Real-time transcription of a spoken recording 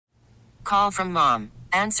Call from mom.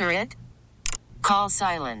 Answer it. Call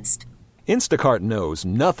silenced. Instacart knows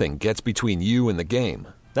nothing gets between you and the game.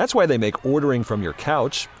 That's why they make ordering from your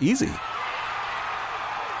couch easy.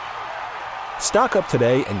 Stock up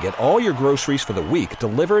today and get all your groceries for the week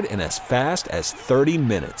delivered in as fast as 30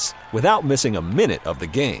 minutes without missing a minute of the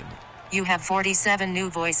game. You have 47 new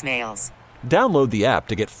voicemails. Download the app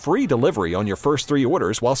to get free delivery on your first 3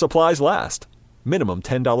 orders while supplies last. Minimum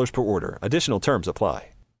 $10 per order. Additional terms apply.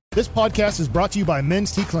 This podcast is brought to you by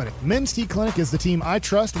Men's T Clinic. Men's T Clinic is the team I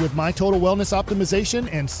trust with my total wellness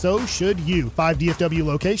optimization, and so should you. 5 DFW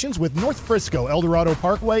locations with North Frisco, El Dorado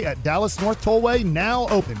Parkway at Dallas North Tollway now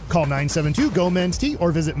open. Call 972-GO-MEN'S-T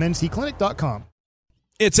or visit mensteclinic.com.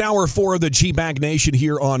 It's hour 4 of the G-Bag Nation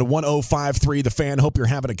here on 105.3 The Fan. Hope you're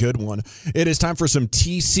having a good one. It is time for some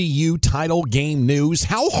TCU title game news.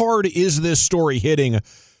 How hard is this story hitting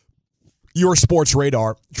your sports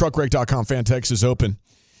radar? Truckwreck.com fan text is open.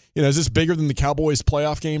 You know, is this bigger than the Cowboys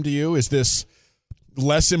playoff game to you? Is this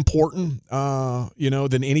less important,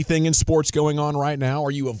 than anything in sports going on right now?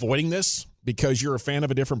 Are you avoiding this because you're a fan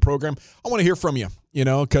of a different program? I want to hear from you,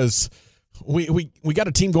 because we got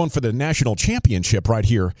a team going for the national championship right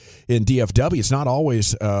here in DFW. It's not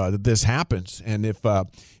always that this happens. And if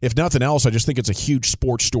nothing else, I just think it's a huge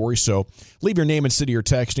sports story. So leave your name and city you're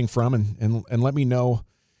texting from and let me know,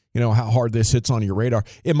 how hard this hits on your radar.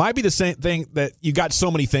 It might be the same thing that you got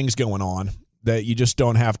so many things going on that you just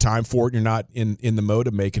don't have time for it. You're not in the mode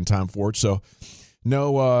of making time for it. So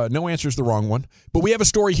no answer is the wrong one. But we have a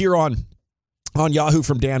story here on Yahoo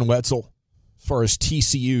from Dan Wetzel as far as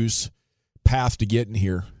TCU's path to getting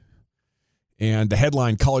here. And the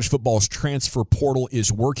headline, college football's transfer portal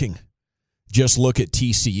is working. Just look at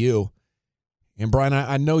TCU. And Brian,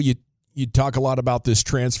 I know you talk a lot about this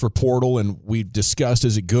transfer portal, and we've discussed,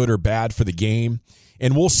 is it good or bad for the game?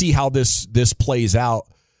 And we'll see how this plays out.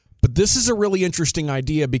 But this is a really interesting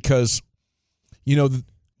idea because,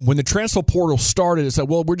 when the transfer portal started, it said,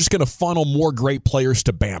 well, we're just going to funnel more great players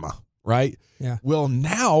to Bama, right? Yeah. Well,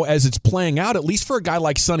 now as it's playing out, at least for a guy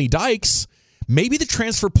like Sonny Dykes, maybe the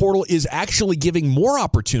transfer portal is actually giving more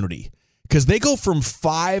opportunity because they go from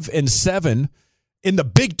 5-7 in the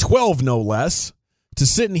Big 12, no less, to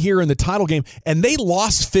sitting here in the title game, and they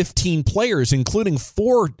lost 15 players, including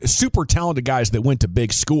 4 super talented guys that went to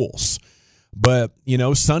big schools. But,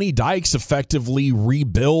 Sonny Dykes effectively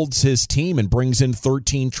rebuilds his team and brings in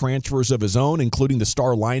 13 transfers of his own, including the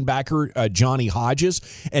star linebacker, Johnny Hodges.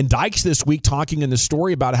 And Dykes this week talking in the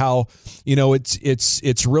story about how,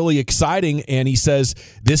 it's really exciting. And he says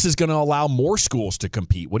this is going to allow more schools to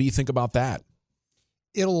compete. What do you think about that?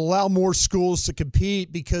 It'll allow more schools to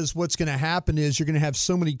compete because what's going to happen is you're going to have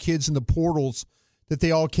so many kids in the portals that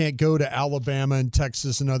they all can't go to Alabama and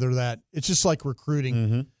Texas and other that. It's just like recruiting.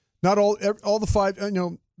 Mm-hmm. Not all the 5,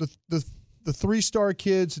 the 3-star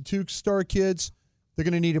kids, the 2-star kids, they're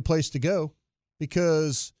going to need a place to go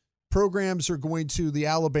because programs are going to the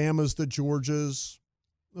Alabamas, the Georgias,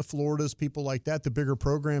 the Floridas, people like that, the bigger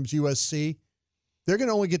programs, USC. They're going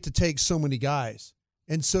to only get to take so many guys.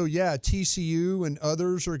 And so, TCU and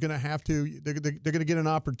others are going to have to – they're going to get an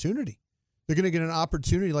opportunity. They're going to get an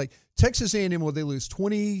opportunity. Like Texas A&M, will they lose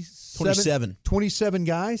 27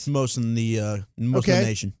 guys? Most in the most of the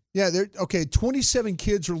nation. Yeah, 27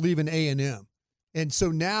 kids are leaving A&M. And so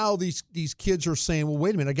now these kids are saying, well,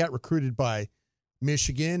 wait a minute, I got recruited by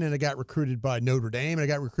Michigan and I got recruited by Notre Dame and I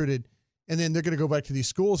got recruited. And then they're going to go back to these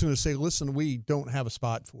schools and going to say, listen, we don't have a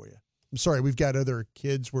spot for you. I'm sorry, we've got other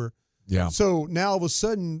kids where – Yeah. So now all of a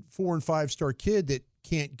sudden, 4- and 5-star kid that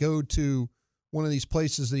can't go to one of these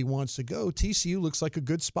places that he wants to go, TCU looks like a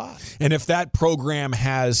good spot. And if that program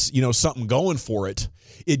has, something going for it,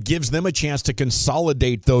 it gives them a chance to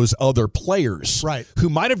consolidate those other players, right, who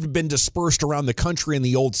might have been dispersed around the country in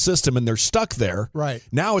the old system and they're stuck there. Right.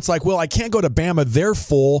 Now it's like, well, I can't go to Bama, they're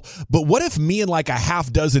full, but what if me and like a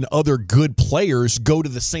half dozen other good players go to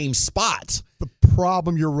the same spot? The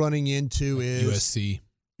problem you're running into is USC.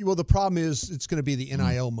 Well, the problem is it's going to be the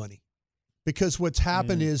NIL money. Because what's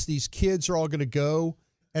happened is these kids are all going to go,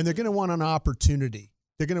 and they're going to want an opportunity.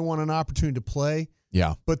 They're going to want an opportunity to play.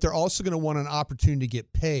 Yeah. But they're also going to want an opportunity to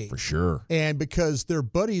get paid. For sure. And because their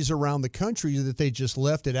buddies around the country that they just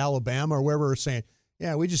left at Alabama or wherever are saying,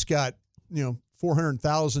 yeah, we just got,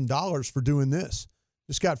 $400,000 for doing this.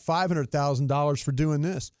 Just got $500,000 for doing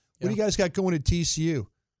this. What do you guys got going at TCU?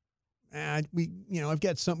 I've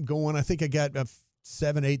got something going. I think I got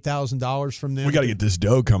 $7,000-8,000 from them. We got to get this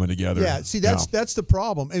dough coming together. Yeah, see, that's the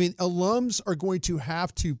problem. I mean, alums are going to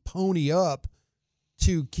have to pony up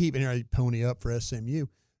to keep, and pony up for SMU,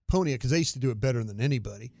 pony up because they used to do it better than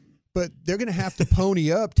anybody. But they're going to have to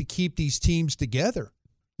pony up to keep these teams together.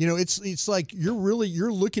 It's like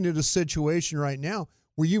you're looking at a situation right now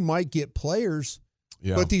where you might get players,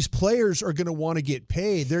 but these players are going to want to get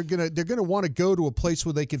paid. They're going to want to go to a place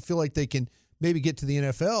where they can feel like they can maybe get to the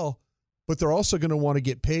NFL, but they're also going to want to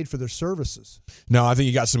get paid for their services. No, I think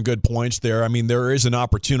you got some good points there. I mean, there is an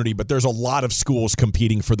opportunity, but there's a lot of schools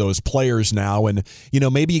competing for those players now. And,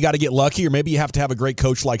 maybe you got to get lucky, or maybe you have to have a great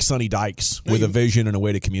coach like Sonny Dykes with a vision and a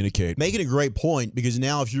way to communicate. Making a great point, because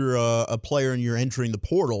now if you're a player and you're entering the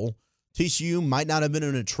portal, TCU might not have been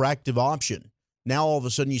an attractive option. Now all of a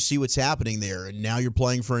sudden you see what's happening there, and now you're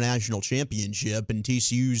playing for a national championship, and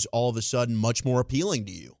TCU's all of a sudden much more appealing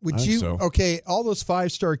to you. Okay, all those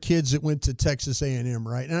 5-star kids that went to Texas A&M,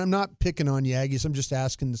 right? And I'm not picking on you, Aggies. I'm just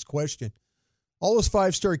asking this question. All those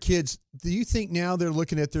 5-star kids, do you think now they're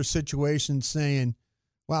looking at their situation saying,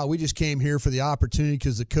 wow, we just came here for the opportunity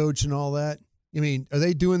because the coach and all that? I mean, are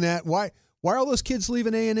they doing that? Why are all those kids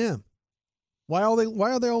leaving A&M? Why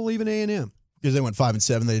are they all leaving A&M? Because they went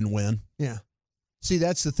 5-7, they didn't win. Yeah. See,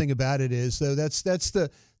 that's the thing about it is, though, that's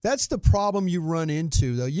the problem you run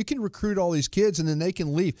into, though. You can recruit all these kids, and then they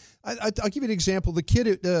can leave. I'll give you an example. The kid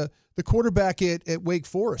at the quarterback at Wake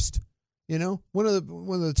Forest, one of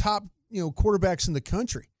the top quarterbacks in the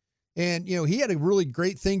country, and he had a really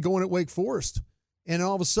great thing going at Wake Forest, and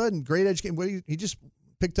all of a sudden, great education. He just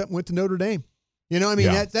picked up and went to Notre Dame.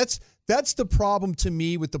 That's the problem to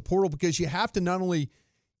me with the portal, because you have to not only.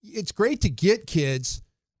 It's great to get kids.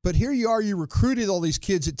 But here you are, you recruited all these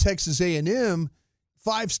kids at Texas A&M,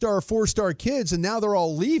 5-star, 4-star kids, and now they're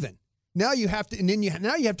all leaving. Now you have to,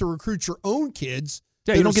 now you have to recruit your own kids.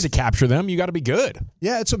 Yeah, you don't get to capture them. You got to be good.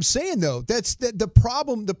 Yeah, that's what I'm saying, though. That's the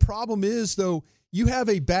problem. The problem is, though, you have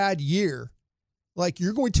a bad year, like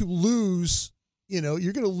you're going to lose. You're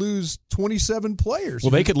going to lose 27 players. Well,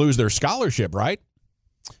 they could lose their scholarship, right?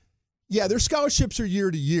 Yeah, their scholarships are year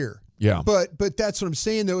to year. Yeah. But that's what I'm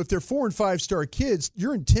saying, though. If they're 4- and 5-star kids,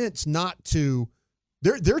 your intent's not to.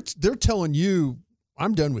 They're telling you,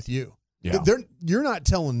 I'm done with you. Yeah. You're not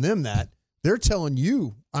telling them that. They're telling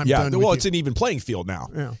you, I'm done with you. Well, it's an even playing field now.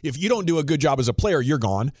 Yeah. If you don't do a good job as a player, you're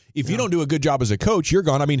gone. If you don't do a good job as a coach, you're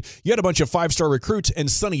gone. I mean, you had a bunch of 5-star recruits, and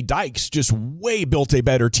Sonny Dykes just way built a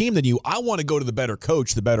better team than you. I want to go to the better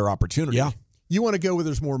coach, the better opportunity. Yeah. You want to go where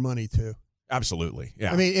there's more money, too. Absolutely.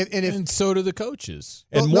 Yeah. I mean, and so do the coaches.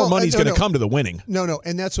 And more money's going to come to the winning. No.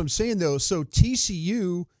 And that's what I'm saying, though. So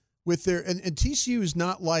TCU with their and TCU is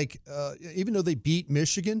not like even though they beat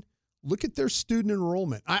Michigan, look at their student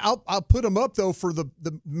enrollment. I'll put them up, though, for the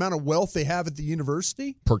amount of wealth they have at the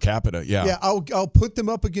university. Per capita, yeah. Yeah, I'll put them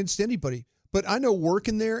up against anybody. But I know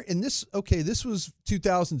working there, and this was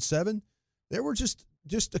 2007. There were just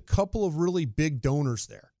a couple of really big donors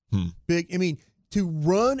there. Big. I mean, to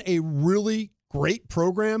run a really great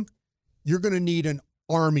program, you're going to need an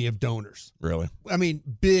army of donors. Really? I mean,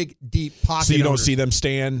 big, deep pocket. So you don't owners. see them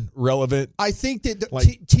staying relevant? I think that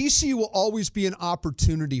TCU will always be an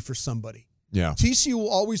opportunity for somebody. Yeah. TCU will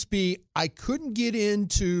always be, I couldn't get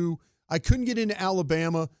into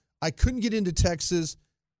Alabama. I couldn't get into Texas.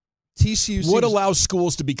 TCU. What allows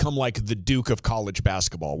schools to become like the Duke of college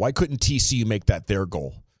basketball? Why couldn't TCU make that their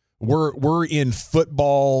goal? We're in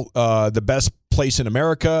football, the best place in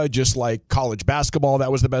America, just like college basketball.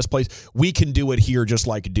 That was the best place. We can do it here just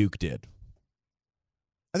like Duke did.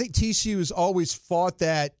 I think TCU has always fought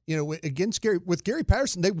that, against Gary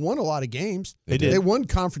Patterson. They won a lot of games. They did. They won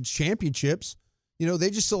conference championships. They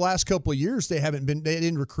just the last couple of years they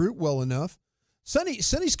didn't recruit well enough.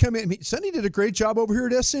 Sonny's come in. Sonny did a great job over here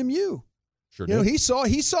at SMU. Sure did. He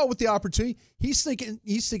saw with the opportunity. He's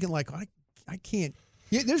thinking like, I can't.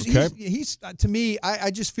 Yeah, he's to me.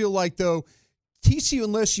 I just feel like, though, TCU,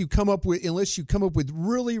 unless you come up with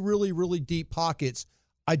really, really, really deep pockets,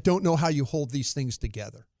 I don't know how you hold these things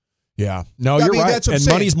together. Yeah, no, you're right. That's what I'm and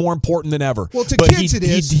saying. Money's more important than ever. Well, to kids it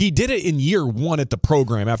is. He did it in year one at the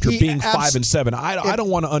program after being 5-7. I don't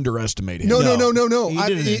want to underestimate him. No. He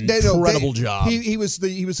did an incredible job. He was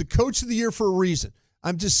a coach of the year for a reason.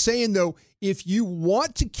 I'm just saying, though, if you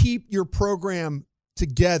want to keep your program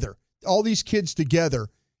together, all these kids together,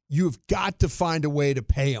 you've got to find a way to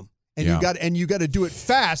pay them. And you got to do it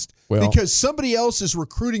fast because somebody else is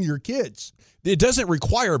recruiting your kids. It doesn't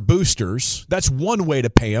require boosters. That's one way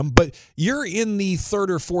to pay them. But you're in the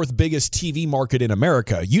third or fourth biggest TV market in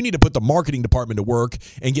America. You need to put the marketing department to work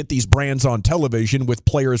and get these brands on television with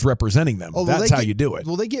players representing them. That's how you do it.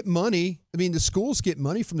 Well, they get money. I mean, the schools get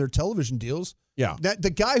money from their television deals. Yeah. The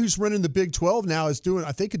guy who's running the Big 12 now is doing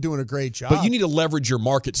a great job. But you need to leverage your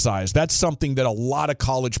market size. That's something that a lot of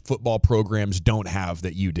college football programs don't have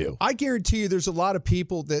that you do. I guarantee you there's a lot of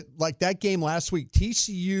people that, like that game last week,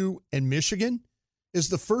 TCU and Michigan, is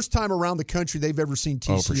the first time around the country they've ever seen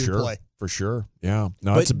TCU play. For sure. Yeah.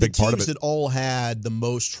 No, but that's a big part of it. The teams that all had the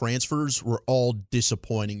most transfers were all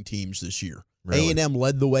disappointing teams this year. Really? A&M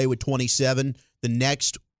led the way with 27. The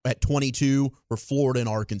next at 22 were Florida and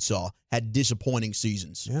Arkansas. Had disappointing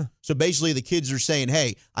seasons. Yeah. So basically the kids are saying,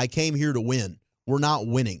 hey, I came here to win. We're not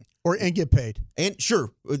winning. And get paid. And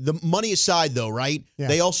sure, the money aside, though, right? Yeah.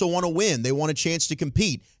 They also want to win. They want a chance to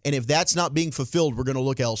compete. And if that's not being fulfilled, we're going to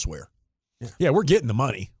look elsewhere. Yeah, we're getting the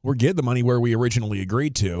money. We're getting the money where we originally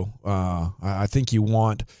agreed to. I think you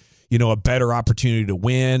want, a better opportunity to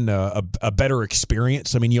win, a better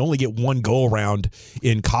experience. I mean, you only get one go around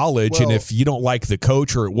in college, and if you don't like the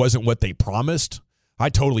coach or it wasn't what they promised, I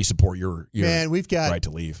totally support your we've got right to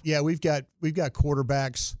leave. Yeah, we've got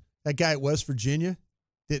quarterbacks. That guy at West Virginia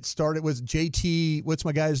that started was JT. What's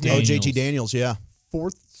my guy's name? Oh, JT Daniels. Yeah,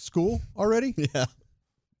 fourth school already. Yeah,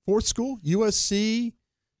 fourth school. USC.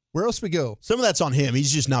 Where else we go? Some of that's on him.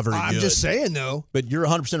 He's just not very good. I'm just saying, though. But you're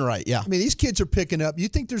 100% right. Yeah. I mean, these kids are picking up. You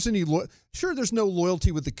think there's any sure, there's no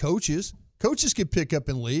loyalty with the coaches. Coaches can pick up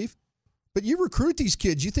and leave. But you recruit these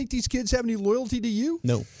kids. You think these kids have any loyalty to you?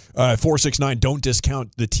 No. 469, don't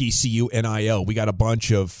discount the TCU NIL. We got a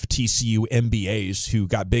bunch of TCU MBAs who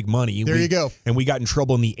got big money. There you go. And we got in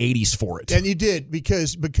trouble in the 80s for it. And you did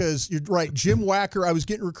because you're right. Jim Wacker, I was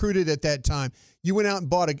getting recruited at that time. You went out and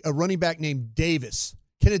bought a running back named Davis,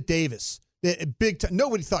 Kenneth Davis. Big time.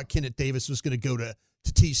 Nobody thought Kenneth Davis was going to go to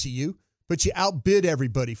TCU, but you outbid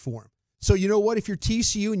everybody for him. So you know what? If you're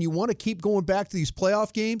TCU and you want to keep going back to these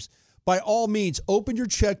playoff games, by all means, open your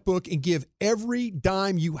checkbook and give every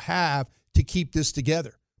dime you have to keep this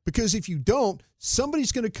together. Because if you don't,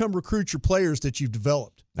 somebody's going to come recruit your players that you've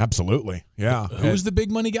developed. Absolutely. Yeah. Who's the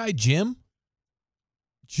big money guy? Jim?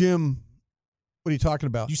 Jim, what are you talking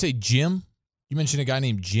about? You say Jim? You mentioned a guy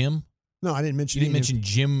named Jim? No, I didn't mention You didn't mention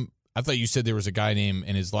Jim. I thought you said there was a guy named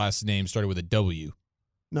and his last name started with a W.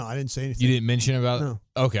 No, I didn't say anything. You didn't mention about? No.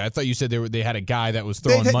 Okay, I thought you said they had a guy that was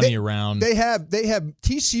throwing money around. They have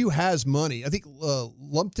TCU has money. I think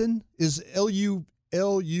Lumpton is Lupton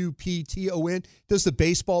does the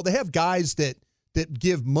baseball. They have guys that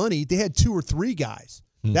give money. They had 2 or 3 guys.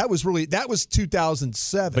 That was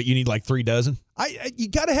 2007. But you need like 3 dozen? You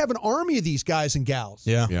got to have an army of these guys and gals.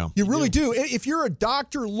 Yeah. You really do. If you're a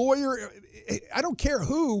doctor, lawyer, I don't care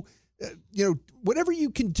who, whatever you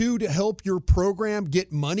can do to help your program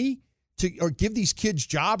get money or give these kids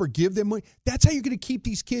job or give them money, that's how you're going to keep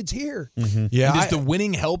these kids here. Mm-hmm. Yeah. And does the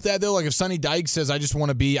winning help that though? Like if Sonny Dykes says, I want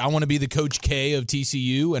to be the Coach K of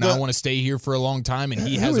TCU and I want to stay here for a long time and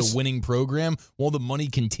he has a winning program, will the money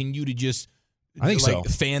continue to just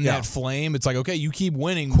fan that flame? It's like, okay, you keep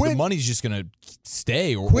winning, the money's just going to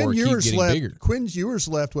stay or keep getting bigger. Quinn Ewers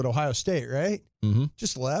left with Ohio State, right? Mm-hmm.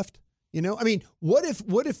 Just left. I mean, what if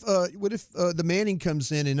the Manning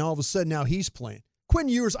comes in and all of a sudden now he's playing? Quinn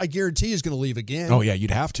Ewers, I guarantee, is going to leave again. Oh yeah,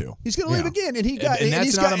 you'd have to. He's going to leave again, and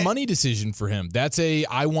that's not a money decision for him. That's a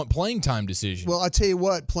I want playing time decision. Well, I tell you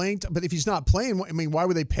what, but if he's not playing, I mean, why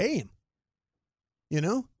would they pay him?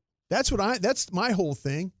 That's my whole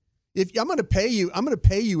thing. If I'm going to pay you, I'm going to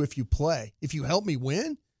pay you if you play. If you help me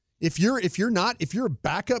win. If you're a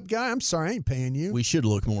backup guy, I'm sorry, I ain't paying you. We should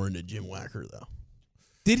look more into Jim Wacker though.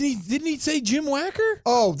 Didn't he say Jim Wacker?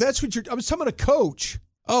 Oh, that's what I was talking about a coach.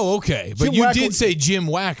 Oh, okay. But you did say Jim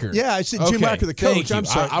Wacker. Yeah, I said Jim Wacker, the coach. I'm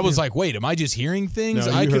sorry. I was like, wait, am I just hearing things?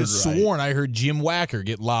 No, I could have sworn I heard Jim Wacker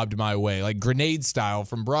get lobbed my way, like grenade style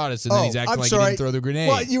from Broadus, and then he's acting like he didn't throw the grenade.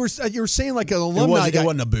 Well, you were saying like an alumni guy. It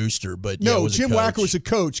wasn't a booster, but no, it was Jim Wacker was a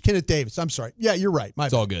coach. Kenneth Davis. I'm sorry. Yeah, you're right.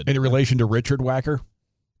 It's all good. In relation to Richard Wacker?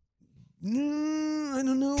 I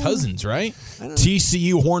don't know. Cousins, right?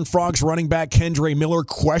 TCU Horned Frogs running back Kendre Miller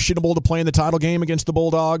questionable to play in the title game against the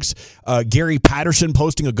Bulldogs. Gary Patterson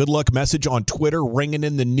posting a good luck message on Twitter, ringing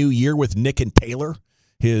in the new year with Nick and Taylor,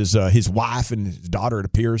 his wife and his daughter, it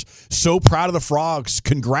appears. So proud of the Frogs.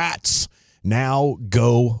 Congrats. Now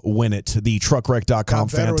go win it. The truckwreck.com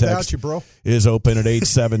fan text is open at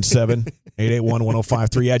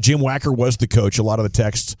 877-881-1053. Yeah, Jim Wacker was the coach. A lot of the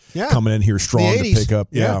texts coming in here strong to pick up.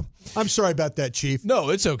 Yeah. I'm sorry about that, Chief.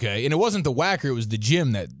 No, it's okay. And it wasn't the Wacker, it was the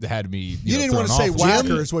Jim that had me. You didn't want to say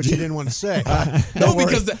Wacker is what you didn't want to say. No,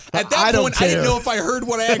 because at that point, I didn't know if I heard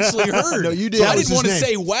what I actually heard. No, you did. So I didn't want to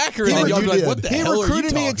say Wacker, and then y'all be like, what the hell are you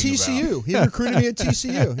talking about? He recruited me at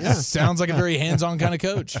TCU. Yeah. Sounds like a very hands-on kind of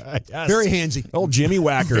coach. Very handsy. Old Jimmy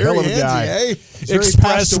Wacker, hell of a guy.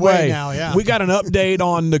 Expressway now, yeah. We got an update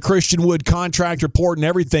on the Christian Wood contract report and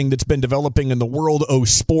everything that's been developing in the world of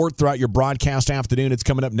sport throughout your broadcast afternoon. It's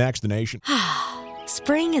coming up next, The Nation.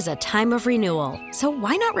 Spring is a time of renewal, so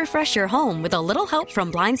why not refresh your home with a little help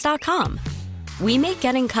from Blinds.com? We make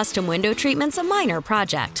getting custom window treatments a minor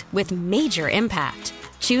project with major impact.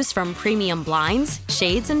 Choose from premium blinds,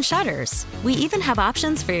 shades, and shutters. We even have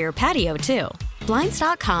options for your patio, too.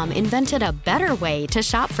 Blinds.com invented a better way to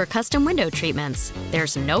shop for custom window treatments.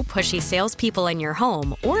 There's no pushy salespeople in your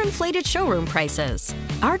home or inflated showroom prices.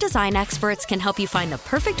 Our design experts can help you find the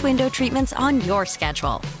perfect window treatments on your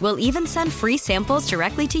schedule. We'll even send free samples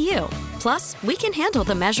directly to you. Plus, we can handle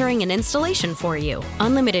the measuring and installation for you.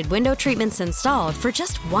 Unlimited window treatments installed for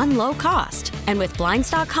just one low cost. And with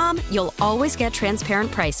Blinds.com, you'll always get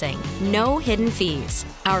transparent pricing. No hidden fees.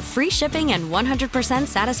 Our free shipping and 100%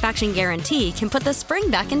 satisfaction guarantee can put the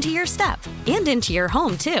spring back into your step and into your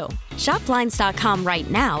home, too. Shop Blinds.com right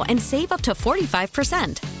now and save up to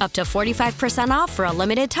 45%. Up to 45% off for a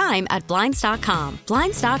limited time at Blinds.com.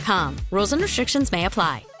 Blinds.com. Rules and restrictions may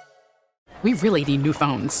apply. We really need new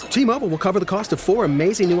phones. T-Mobile will cover the cost of 4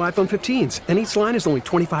 amazing new iPhone 15s, and each line is only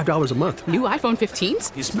 $25 a month. New iPhone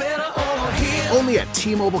 15s? It's better over here. Only at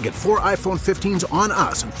T-Mobile, get 4 iPhone 15s on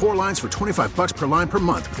us and 4 lines for $25 per line per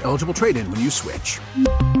month with eligible trade-in when you switch.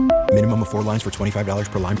 Minimum of 4 lines for $25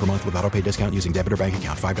 per line per month with autopay discount using debit or bank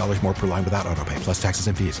account. $5 more per line without autopay, plus taxes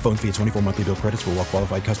and fees. Phone fee at 24 monthly bill credits for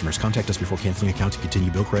well-qualified customers. Contact us before canceling account to continue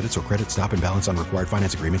bill credits or credit stop and balance on required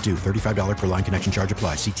finance agreement due. $35 per line connection charge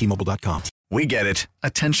applies. See T-Mobile.com. We get it.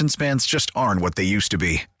 Attention spans just aren't what they used to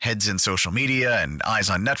be. Heads in social media and eyes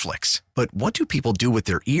on Netflix. But what do people do with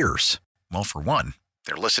their ears? Well, for one,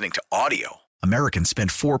 they're listening to audio. Americans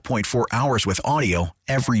spend 4.4 hours with audio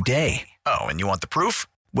every day. Oh, and you want the proof?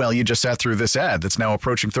 Well, you just sat through this ad that's now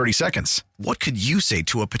approaching 30 seconds. What could you say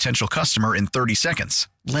to a potential customer in 30 seconds?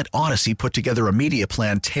 Let Odyssey put together a media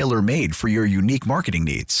plan tailor-made for your unique marketing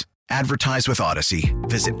needs. Advertise with Odyssey.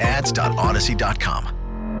 Visit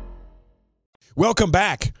ads.odyssey.com. Welcome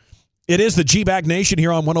back. It is the G-Bag Nation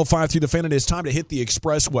here on 105 through the Fan. It is time to hit the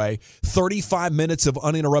expressway. 35 minutes of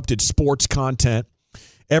uninterrupted sports content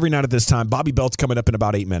every night at this time. Bobby Belt's coming up in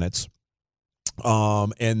about 8 minutes.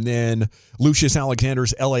 And then Lucius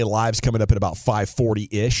Alexander's LA Live's coming up at about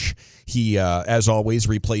 5:40-ish. He, as always,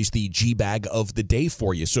 replays the G-Bag of the day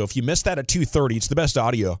for you. So if you missed that at 2:30, it's the best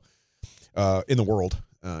audio in the world.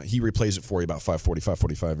 He replays it for you about 5:40,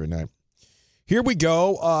 5:45 every night. Here we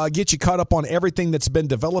go. Get you caught up on everything that's been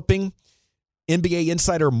developing. NBA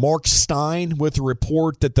insider Mark Stein with a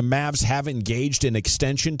report that the Mavs have engaged in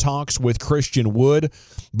extension talks with Christian Wood,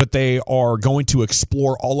 but they are going to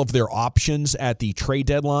explore all of their options at the trade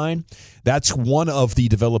deadline. That's one of the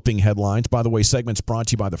developing headlines. By the way, segment's brought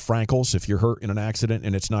to you by the Frankels. If you're hurt in an accident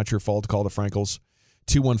and it's not your fault, call the Frankels.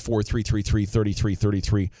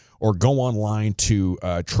 214-333-3333 or go online to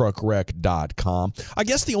truckwreck.com. I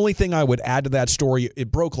guess the only thing I would add to that story,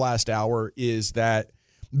 it broke last hour, is that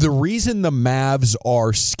the reason the Mavs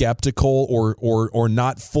are skeptical or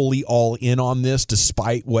not fully all in on this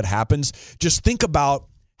despite what happens, just think about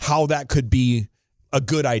how that could be a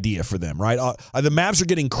good idea for them, right? The Mavs are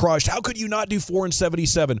getting crushed. How could you not do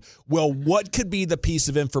 4-77? Well, what could be the piece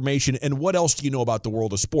of information, and what else do you know about the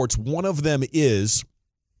world of sports? One of them is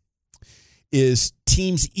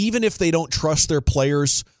teams, even if they don't trust their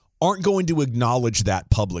players, aren't going to acknowledge that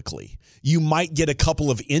publicly. You might get a couple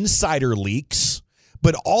of insider leaks,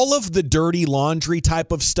 but all of the dirty laundry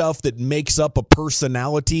type of stuff that makes up a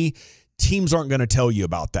personality, teams aren't going to tell you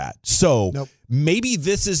about that. So maybe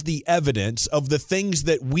this is the evidence of the things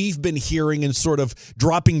that we've been hearing and sort of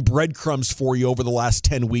dropping breadcrumbs for you over the last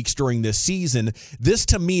 10 weeks during this season. This,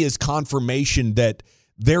 to me, is confirmation that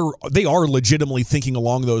they are legitimately thinking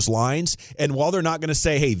along those lines. And while they're not going to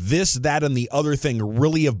say, hey, this, that, and the other thing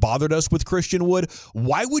really have bothered us with Christian Wood,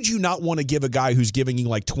 why would you not want to give a guy who's giving you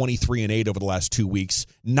like 23-8 over the last 2 weeks,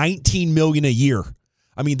 $19 million a year?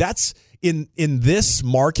 I mean, that's in this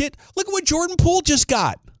market. Look at what Jordan Poole just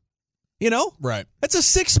got. You know? Right. That's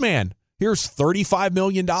a 6-man. Here's $35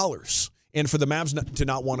 million. And for the Mavs to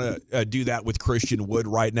not want to do that with Christian Wood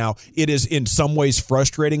right now, it is in some ways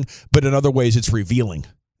frustrating, but in other ways it's revealing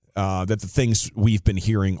that the things we've been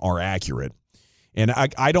hearing are accurate. And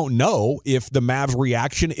I don't know if the Mavs'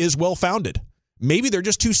 reaction is well-founded. Maybe they're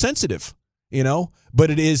just too sensitive, you know? But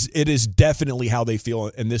it is definitely how they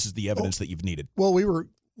feel, and this is the evidence that you've needed. Well, we were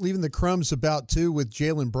leaving the crumbs about, too, with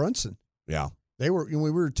Jalen Brunson. Yeah. We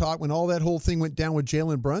were talking when all that whole thing went down with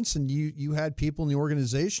Jalen Brunson. You had people in the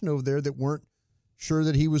organization over there that weren't sure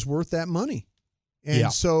that he was worth that money,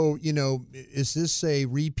 and so is this a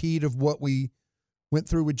repeat of what we went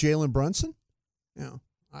through with Jalen Brunson?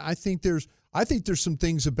 I think there's some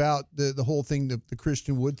things about the whole thing, the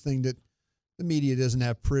Christian Wood thing that the media doesn't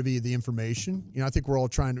have privy to the information. I think we're all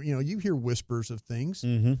trying to, you hear whispers of things.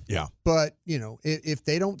 Mm-hmm. Yeah. But, if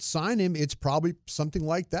they don't sign him, it's probably something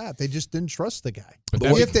like that. They just didn't trust the guy.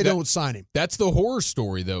 If they don't sign him. That's the horror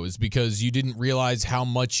story, though, is because you didn't realize how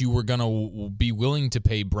much you were going to be willing to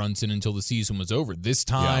pay Brunson until the season was over. This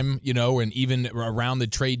time, and even around the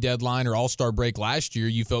trade deadline or All-Star break last year,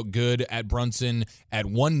 you felt good at Brunson at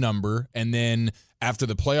one number, and then after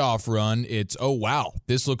the playoff run, it's, oh, wow,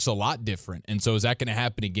 this looks a lot different. And so is that going to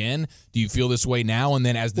happen again? Do you feel this way now? And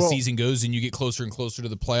then as the season goes and you get closer and closer to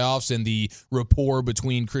the playoffs and the rapport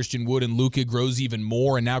between Christian Wood and Luka grows even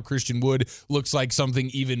more, and now Christian Wood looks like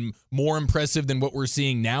something even more impressive than what we're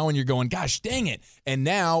seeing now, and you're going, gosh, dang it. And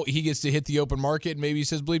now he gets to hit the open market and maybe he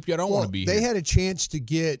says, bleep you, I don't want to be here. They had a chance to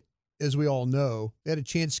get, as we all know, they had a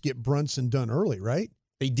chance to get Brunson done early, right?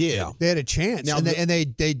 They did. Yeah. They had a chance, now, they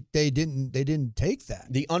didn't take that.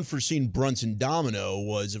 The unforeseen Brunson domino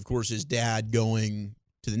was, of course, his dad going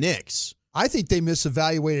to the Knicks. I think they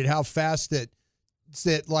misevaluated how fast that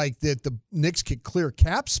the Knicks could clear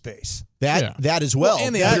cap space. That as well.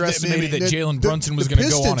 And they underestimated that Jalen Brunson was going to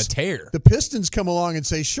go on a tear. The Pistons come along and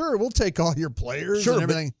say, "Sure, we'll take all your players and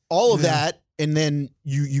everything." All of that, and then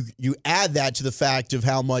you add that to the fact of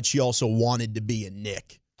how much he also wanted to be a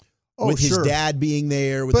Knick. With his dad being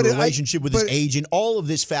there, with the relationship with his agent, all of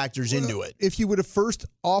this factors into it. If you would have first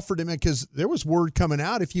offered him, because there was word coming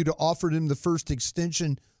out, if you'd have offered him the first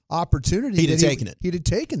extension opportunity, he'd have taken it. He'd have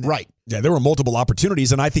taken that. Right. Yeah, there were multiple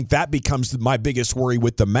opportunities, and I think that becomes my biggest worry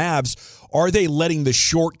with the Mavs. Are they letting the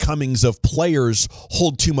shortcomings of players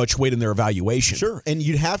hold too much weight in their evaluation? Sure, and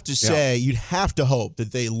you'd have to say, you'd have to hope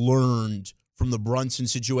that they learned from the Brunson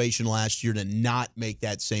situation last year to not make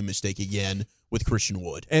that same mistake again with Christian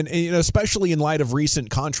Wood. And especially in light of recent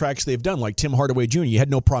contracts they've done, like Tim Hardaway Jr., you had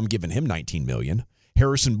no problem giving him $19 million.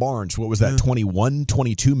 Harrison Barnes, what was that,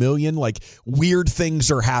 $22 million? Like, weird things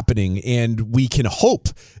are happening, and we can hope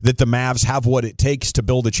that the Mavs have what it takes to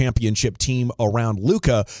build a championship team around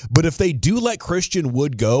Luka. But if they do let Christian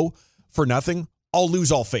Wood go for nothing, I'll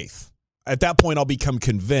lose all faith. At that point, I'll become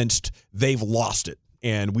convinced they've lost it,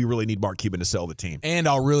 and we really need Mark Cuban to sell the team. And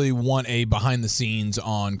I'll really want a behind the scenes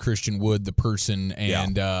on Christian Wood, the person,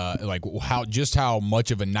 and how much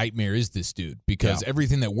of a nightmare is this dude? Because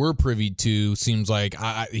everything that we're privy to seems like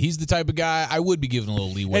he's the type of guy I would be giving a little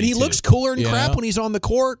leeway. And he looks cooler than crap when he's on the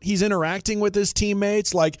court. He's interacting with his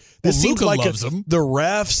teammates. Like, this seems like the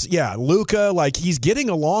refs. Yeah, Luka, like, he's getting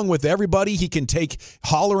along with everybody. He can take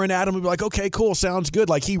hollering at him and be like, okay, cool, sounds good.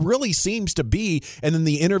 Like, he really seems to be. And then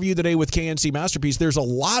the interview today with KNC Masterpiece, there's a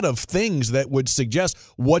lot of things that would suggest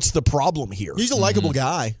what's the problem here. He's a likable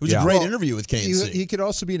guy. It was a great interview with KNC. He could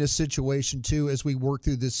also be in a situation, too, as we work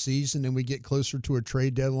through this season and we get closer to a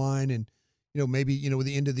trade deadline and, maybe, with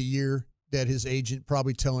the end of the year, that his agent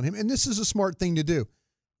probably telling him, and this is a smart thing to do,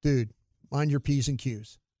 dude, mind your P's and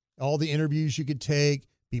Q's. All the interviews you could take,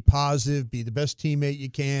 be positive, be the best teammate you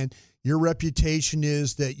can. Your reputation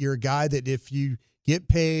is that you're a guy that if you get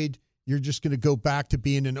paid, you're just going to go back to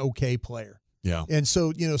being an okay player. Yeah. And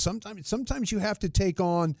so, sometimes you have to take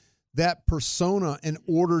on that persona in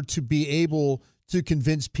order to be able to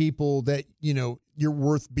convince people that, you're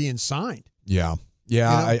worth being signed. Yeah.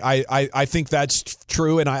 Yeah. I think that's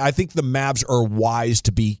true. And I think the Mavs are wise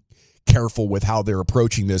to be careful with how they're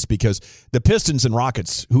approaching this, because the Pistons and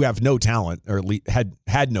Rockets, who have no talent, or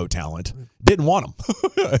had no talent, didn't want him.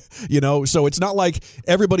 So it's not like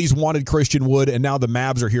everybody's wanted Christian Wood and now the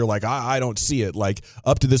Mavs are here like, I don't see it. Like,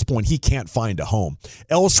 up to this point, he can't find a home.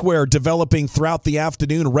 Elsewhere, developing throughout the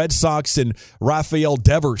afternoon, Red Sox and Rafael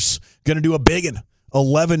Devers going to do a biggin.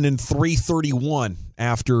 11-3-31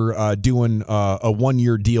 after doing a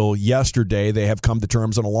one-year deal yesterday. They have come to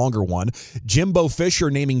terms on a longer one. Jimbo Fisher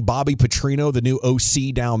naming Bobby Petrino the new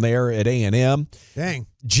OC down there at A&M. Dang.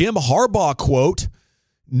 Jim Harbaugh quote,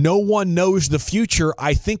 "No one knows the future.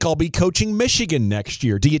 I think I'll be coaching Michigan next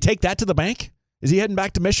year." Do you take that to the bank? Is he heading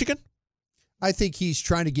back to Michigan? I think he's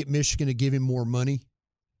trying to get Michigan to give him more money.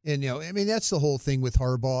 And, that's the whole thing with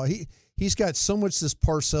Harbaugh. He's got so much this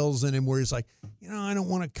Parcells in him where he's like, I don't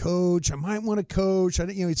want to coach. I might want to coach.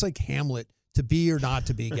 It's like Hamlet, to be or not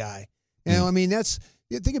to be guy.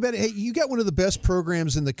 Think about it. Hey, you got one of the best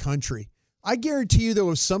programs in the country. I guarantee you,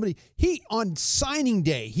 though, if somebody, on signing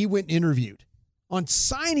day, he went and interviewed. On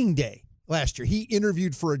signing day last year, he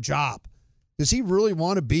interviewed for a job. Does he really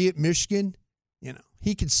want to be at Michigan?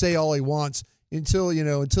 He could say all he wants until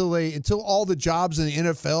all the jobs in the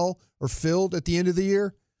NFL are filled at the end of the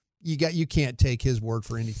year. You can't take his word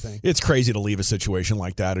for anything. It's crazy to leave a situation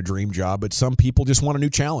like that, a dream job, but some people just want a new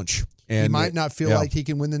challenge. And he might not feel like he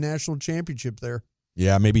can win the national championship there.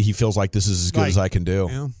 Yeah, maybe he feels like this is as good as I can do.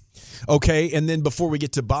 Yeah. Okay, and then before we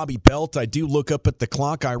get to Bobby Belt, I do look up at the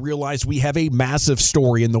clock. I realize we have a massive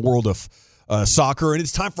story in the world of soccer, and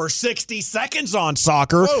it's time for 60 Seconds on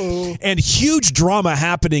Soccer. Whoa. And huge drama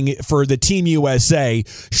happening for the Team USA.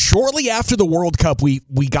 Shortly after the World Cup, we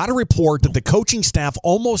got a report that the coaching staff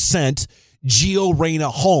almost sent Gio Reyna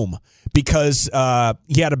home because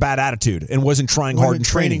he had a bad attitude and wasn't trying hard in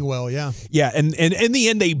training. Well, yeah. Yeah, and in the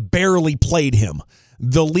end, they barely played him.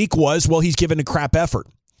 The leak was, well, he's given a crap effort.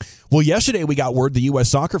 Well, yesterday we got word the U.S.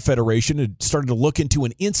 Soccer Federation had started to look into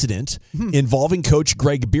an incident involving Coach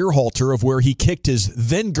Greg Berhalter of where he kicked his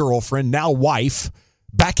then-girlfriend, now wife,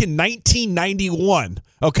 back in 1991.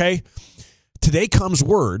 Okay? Today comes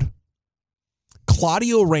word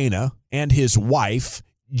Claudio Reyna and his wife,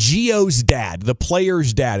 Gio's dad, the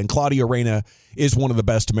player's dad, and Claudio Reyna is one of the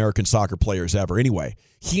best American soccer players ever. Anyway,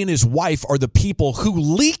 he and his wife are the people who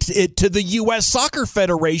leaked it to the U.S. Soccer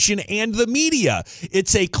Federation and the media.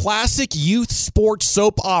 It's a classic youth sports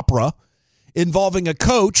soap opera involving a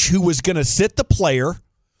coach who was going to sit the player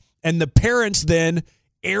and the parents then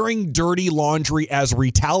airing dirty laundry as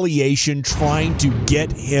retaliation, trying to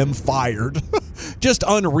get him fired. Just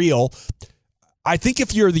unreal. I think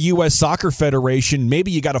if you're the U.S. Soccer Federation,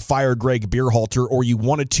 maybe you got to fire Greg Berhalter, or you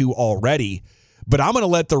wanted to already. But I'm going to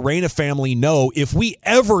let the Reyna family know, if we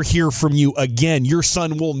ever hear from you again, your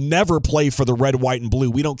son will never play for the red, white, and blue.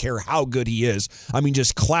 We don't care how good he is. I mean,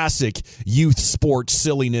 just classic youth sports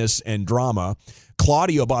silliness and drama.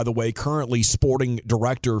 Claudio, by the way, currently sporting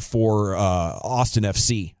director for Austin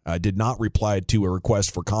FC, did not reply to a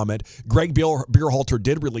request for comment. Greg Berhalter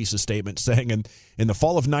did release a statement saying, in the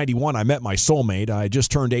fall of 91, I met my soulmate. I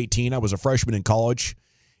just turned 18. I was a freshman in college.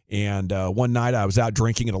 And one night I was out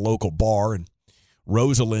drinking at a local bar, and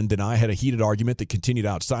Rosalind and I had a heated argument that continued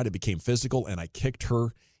outside. It became physical, and I kicked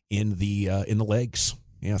her in the legs.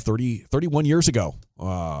 Yeah, 31 years ago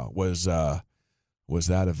was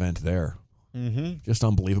that event there. Mm-hmm. Just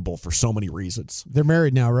unbelievable for so many reasons. They're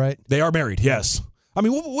married now, right? They are married, yes. I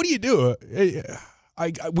mean, what do you do?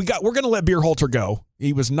 We're going to let Berhalter go.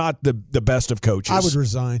 He was not the best of coaches. I would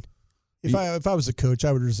resign. If I was a coach,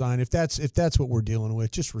 I would resign. If that's what we're dealing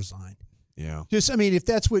with, just resign. Yeah. Just, I mean, if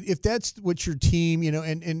that's what your team,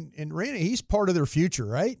 and Reyna, he's part of their future,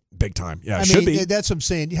 right? Big time. Yeah, I should mean, be. That's what I'm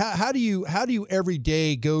saying. How do you every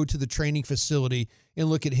day go to the training facility and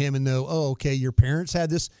look at him and know, oh, okay, your parents had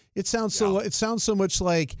this? It sounds so much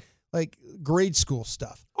like grade school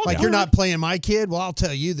stuff. You're not playing my kid. Well, I'll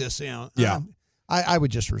tell you this. I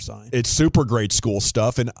would just resign. It's super grade school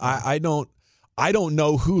stuff, and I don't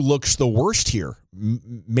know who looks the worst here.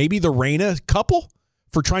 Maybe the Reyna couple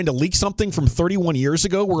for trying to leak something from 31 years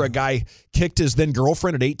ago where a guy kicked his then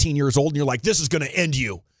girlfriend at 18 years old, and you're like, this is going to end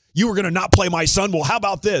you. You were going to not play my son. Well, how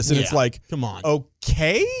about this? And it's like, come on.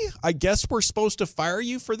 Okay, I guess we're supposed to fire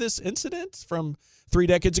you for this incident from 3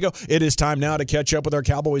 decades ago. It is time now to catch up with our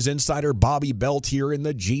Cowboys insider, Bobby Belt, here in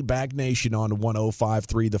the G-Bag Nation on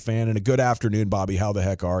 105.3 The Fan. And a good afternoon, Bobby. How the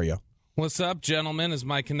heck are you? What's up, gentlemen? Is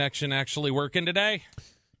my connection actually working today?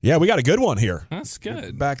 Yeah, we got a good one here. That's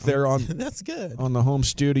good. Back there on that's good on the home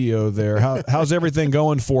studio there. How's everything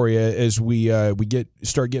going for you as we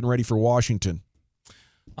start getting ready for Washington?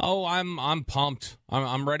 Oh, I'm pumped.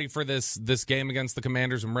 I'm ready for this game against the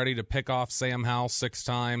Commanders. I'm ready to pick off Sam Howell 6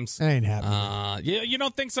 times. That ain't happening. Yeah, you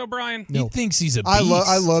don't think so, Brian? No. He thinks he's a beast.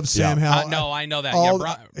 I love Sam Howell. No, I know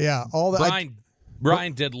that.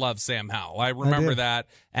 Brian did love Sam Howell. I remember that,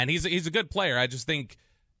 and he's a good player. I just think,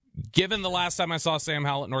 given the last time I saw Sam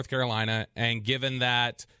Howell at North Carolina, and given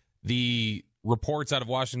that the reports out of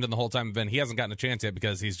Washington the whole time have been he hasn't gotten a chance yet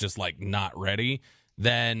because he's just not ready,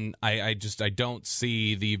 then I don't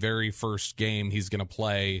see the very first game he's going to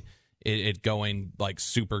play it going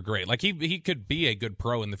super great. He could be a good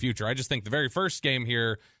pro in the future. I just think the very first game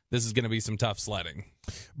here, this is going to be some tough sledding.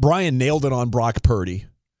 Brian nailed it on Brock Purdy,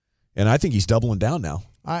 and I think he's doubling down now.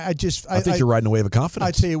 I think you're riding a wave of confidence.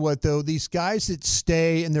 I tell you what, though, these guys that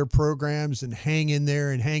stay in their programs and hang in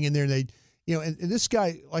there, they, and this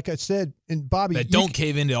guy, like I said, and Bobby, that don't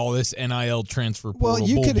cave into all this NIL transfer portal. Well,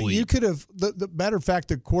 you could have. The matter of fact,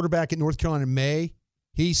 the quarterback at North Carolina, May.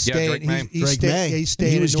 He stayed. He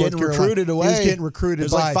stayed. He was getting recruited away. He was getting recruited. It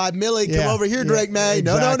was like $5 million. Come over here, Drake May.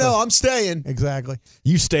 Exactly. No, I'm staying. Exactly.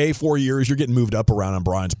 You stay 4 years, you're getting moved up around on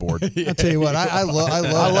Brian's board. I'll tell you what, I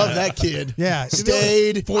love that kid. Yeah,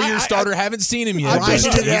 stayed 4-year starter. Haven't seen him yet. He's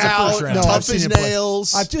a first round. Tough as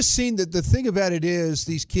nails. I've just seen that. The thing about it is,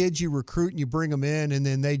 these kids you recruit and you bring them in, and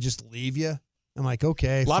then they just leave you. I'm like,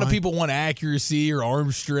 okay. A lot fine. of people want accuracy or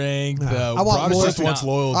arm strength. I want Broadus just wants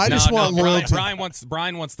loyalty. I just want loyalty.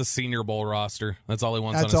 Brian wants the Senior Bowl roster. That's all he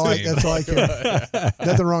wants That's on all. his team. That's all I care.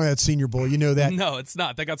 Nothing wrong with that Senior Bowl. You know that. No, it's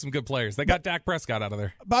not. They got some good players. They got Dak Prescott out of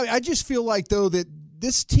there. Bobby, I just feel like, though, that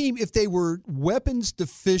this team, if they were weapons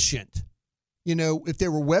deficient,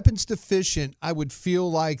 I would feel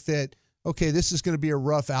like that, okay, this is going to be a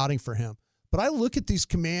rough outing for him. But I look at these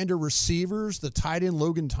Commander receivers, the tight end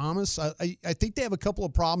Logan Thomas. I think they have a couple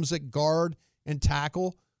of problems at guard and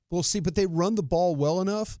tackle. We'll see, but they run the ball well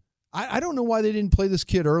enough. I don't know why they didn't play this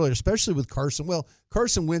kid earlier, especially with Carson. Well,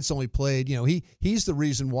 Carson Wentz only played, he's the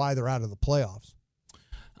reason why they're out of the playoffs.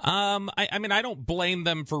 I mean, I don't blame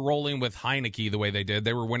them for rolling with Heineke the way they did.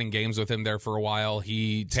 They were winning games with him there for a while.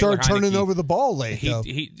 He started turning over the ball late.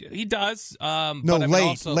 He does.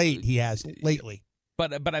 Late he has lately.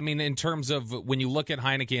 But I mean, in terms of when you look at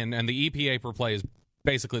Heineke and the EPA per play is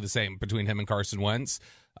basically the same between him and Carson Wentz.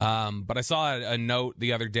 But I saw a note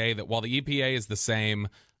the other day that while the EPA is the same,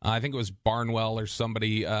 I think it was Barnwell or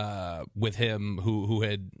somebody with him who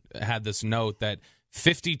had this note that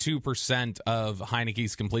 52% of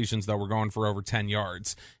Heineke's completions, though, were going for over 10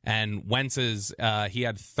 yards. And Wentz's, he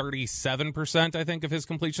had 37%, I think, of his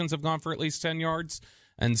completions have gone for at least 10 yards.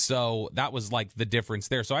 And so that was like the difference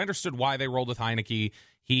there. So I understood why they rolled with Heineke.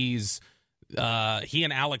 He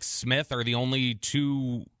and Alex Smith are the only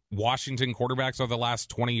two Washington quarterbacks over the last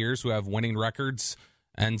 20 years who have winning records.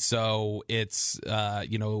 And so it's,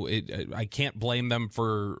 I can't blame them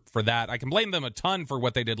for that. I can blame them a ton for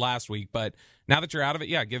what they did last week. But now that you're out of it,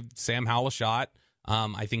 yeah, give Sam Howell a shot.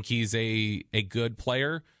 I think he's a good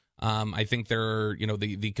player. I think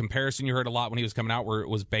the comparison you heard a lot when he was coming out where it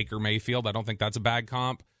was Baker Mayfield. I don't think that's a bad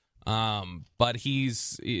comp. But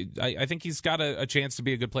I think he's got a chance to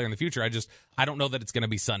be a good player in the future. I don't know that it's going to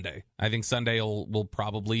be Sunday. I think Sunday will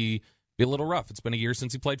probably be a little rough. It's been a year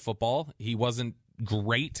since he played football. He wasn't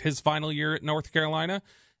great his final year at North Carolina,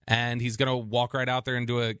 and he's going to walk right out there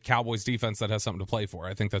into a Cowboys defense that has something to play for.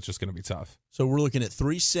 I think that's just going to be tough. So we're looking at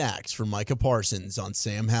 3 sacks from Micah Parsons on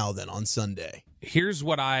Sam Howell then on Sunday. Here's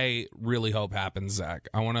what I really hope happens, Zach.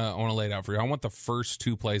 I want to lay it out for you. I want the first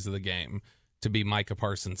 2 plays of the game to be Micah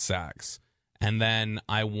Parsons sacks, and then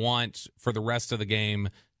I want for the rest of the game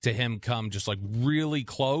to him come just like really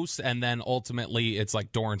close, and then ultimately it's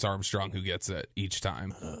like Dorrance Armstrong who gets it each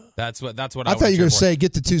time. That's what I thought you were going to say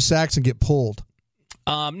get the 2 sacks and get pulled.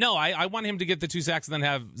 No, I want him to get the 2 sacks and then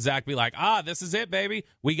have Zach be like, this is it, baby.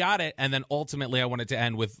 We got it. And then ultimately I want it to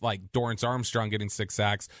end with like Dorrance Armstrong getting 6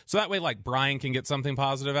 sacks. So that way like Brian can get something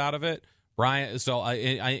positive out of it.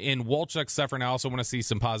 In Wolchuk's suffering, I also want to see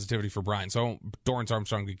some positivity for Brian. So Dorrance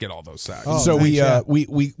Armstrong could get all those sacks. So we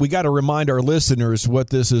got to remind our listeners what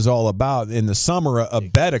this is all about. In the summer, a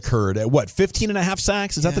bet occurred at 15.5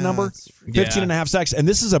 sacks? Is that the number? 15.5 sacks. And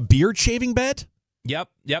this is a beard shaving bet? Yep.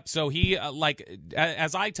 So he,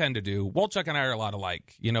 as I tend to do, Wolchuk and I are a lot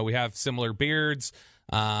alike. We have similar beards.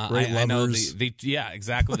 I know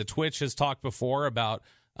exactly. The Twitch has talked before about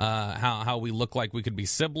how we look like we could be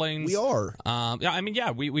siblings. We are.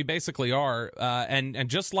 We basically are. And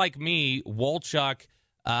just like me, Wolchuk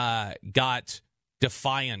got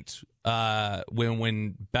defiant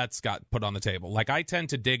when bets got put on the table. Like I tend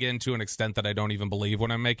to dig in to an extent that I don't even believe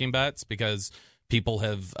when I'm making bets because people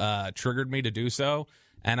have triggered me to do so.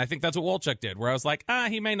 And I think that's what Wolchuk did, where I was like,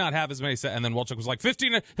 he may not have as many sacks. And then Wolchuk was like,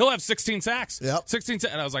 15, he'll have 16 sacks. Yep. 16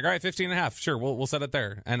 sacks. And I was like, all right, 15 and a half. Sure, we'll set it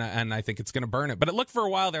there. And I think it's going to burn it. But it looked for a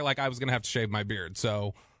while there like I was going to have to shave my beard.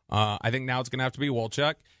 So I think now it's going to have to be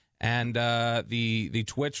Wolchuk. And the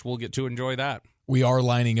Twitch will get to enjoy that. We are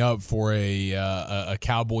lining up for a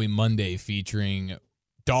Cowboy Monday featuring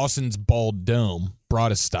Dawson's bald dome,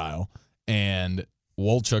 Broadus style, and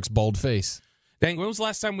Wolchuk's bald face. Dang, when was the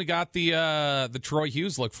last time we got the Troy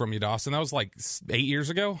Hughes look from you, Dawson? That was like 8 years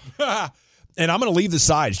ago. And I'm going to leave the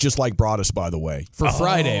sides just like Broadus, by the way, for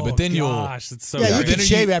Friday. But then it's so you can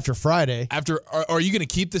shave after Friday. Are you going to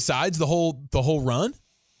keep the sides the whole run?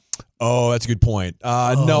 Oh, that's a good point.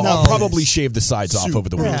 No, I'll probably shave the sides off over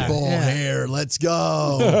the weekend. Bald hair, let's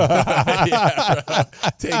go.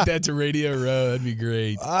 Take that to Radio Row. That'd be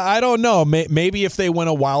great. I don't know. Maybe if they win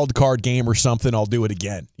a wild card game or something, I'll do it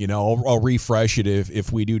again. I'll refresh it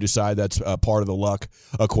if we do decide that's part of the luck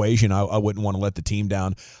equation. I wouldn't want to let the team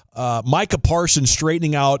down. Micah Parsons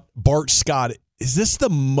straightening out Bart Scott. Is this the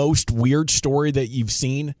most weird story that you've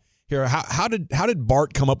seen here? How did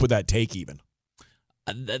Bart come up with that take even?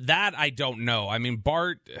 That I don't know. I mean,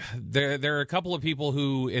 Bart, there are a couple of people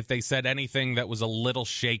who, if they said anything that was a little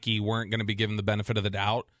shaky, weren't going to be given the benefit of the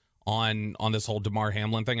doubt on this whole Damar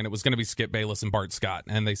Hamlin thing, and it was going to be Skip Bayless and Bart Scott,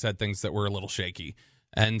 and they said things that were a little shaky.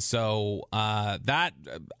 And so that,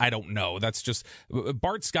 I don't know. That's just,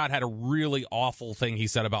 Bart Scott had a really awful thing he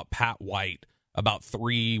said about Pat White about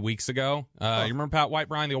 3 weeks ago. You remember Pat White,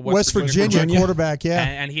 Brian, the old West Virginia quarterback, yeah.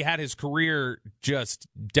 And he had his career just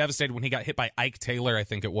devastated when he got hit by Ike Taylor, I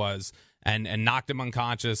think it was, and knocked him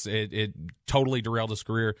unconscious. It totally derailed his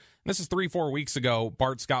career. And this is 3-4 weeks ago.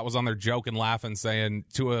 Bart Scott was on there joking, laughing, saying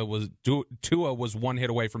Tua was one hit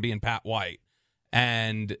away from being Pat White.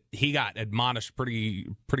 And he got admonished pretty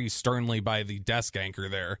sternly by the desk anchor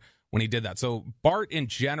there when he did that. So Bart in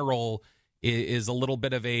general is a little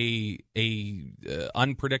bit of a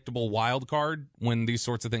unpredictable wild card when these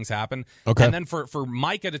sorts of things happen. Okay. And then for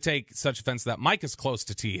Micah to take such offense that Micah's close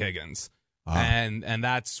to T. Higgins. And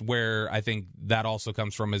that's where I think that also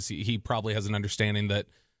comes from, is he probably has an understanding that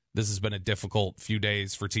this has been a difficult few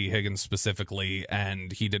days for T. Higgins specifically,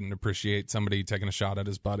 and he didn't appreciate somebody taking a shot at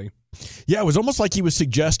his buddy. Yeah, it was almost like he was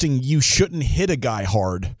suggesting you shouldn't hit a guy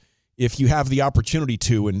hard if you have the opportunity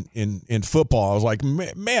to in football. I was like,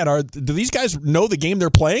 man, do these guys know the game they're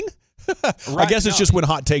playing? I guess it's just when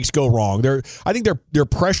hot takes go wrong. I think they're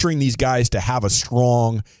pressuring these guys to have a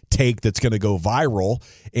strong take that's going to go viral.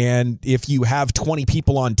 And if you have 20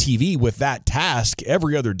 people on TV with that task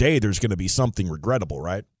every other day, there's going to be something regrettable,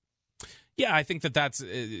 right? Yeah, I think that's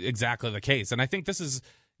exactly the case. And I think this is,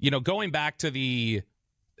 going back to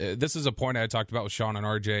this is a point I talked about with Sean and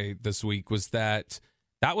RJ this week, was that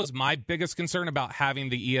was my biggest concern about having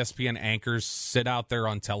the ESPN anchors sit out there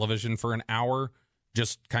on television for an hour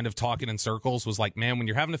just kind of talking in circles. Was like, man, when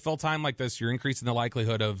you're having to fill time like this, you're increasing the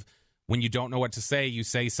likelihood of, when you don't know what to say, you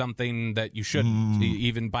say something that you shouldn't,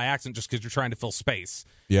 even by accident, just because you're trying to fill space.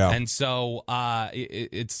 Yeah. And so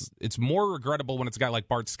it's more regrettable when it's a guy like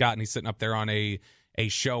Bart Scott and he's sitting up there on a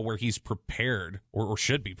show where he's prepared or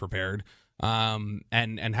should be prepared,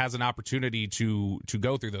 and has an opportunity to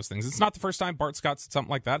go through those things. It's not the first time Bart Scott said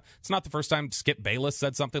something like that. It's not the first time Skip Bayless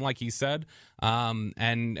said something like he said.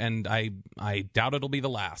 And I doubt it'll be the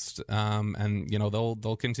last. And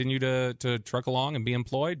they'll continue to truck along and be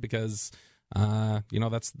employed because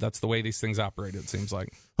that's the way these things operate, it seems like.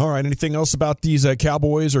 All right. Anything else about these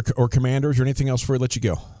Cowboys or Commanders, or anything else before we let you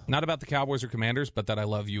go? Not about the Cowboys or Commanders, but that I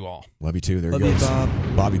love you all. Love you too. There he goes.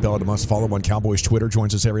 Bobby Bella, must follow on Cowboys Twitter.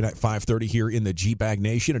 Joins us every night 5:30 here in the G-Bag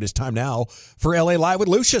Nation. It is time now for LA Live with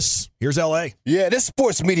Lucius. Here's LA. Yeah, this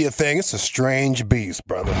sports media thing, it's a strange beast,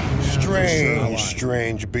 brother.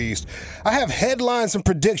 Strange beast. I have headlines and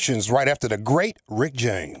predictions right after the great Rick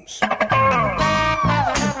James.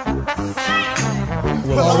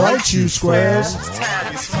 Well, all right, you squares.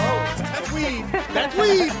 That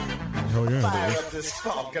weed. Oh, yeah.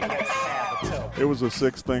 It was a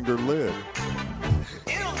 6-finger lid.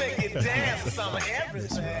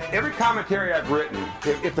 Every commentary I've written,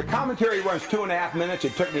 if the commentary runs 2.5 minutes,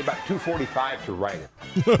 it took me about 2:45 to write it.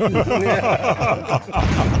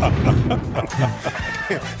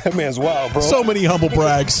 That man's wild, bro. So many humble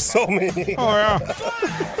brags. So many. Oh, yeah.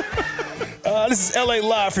 This is LA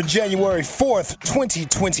Live for January 4th,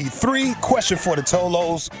 2023. Question for the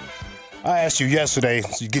Tolos. I asked you yesterday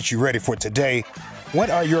to get you ready for today.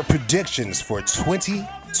 What are your predictions for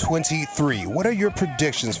 2023? What are your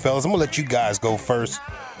predictions, fellas? I'm going to let you guys go first.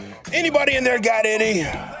 Anybody in there got any?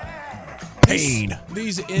 Pain.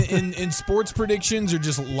 These in sports predictions or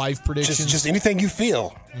just life predictions? Just anything you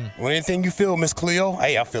feel. Anything you feel, Miss Cleo.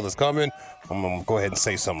 Hey, I feel it's coming. I'm going to go ahead and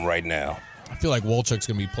say something right now. I feel like Wolchuk's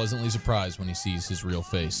going to be pleasantly surprised when he sees his real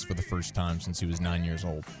face for the first time since he was 9 years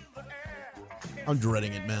old. I'm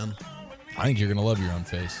dreading it, man. I think you're going to love your own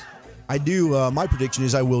face. I do. My prediction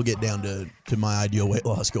is I will get down to my ideal weight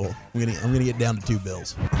loss goal. I'm gonna get down to 2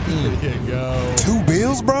 bills. There you go. 2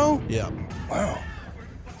 bills, bro? Yeah. Wow.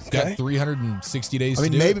 Got 360 days I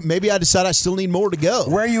mean, to do maybe I decide I still need more to go.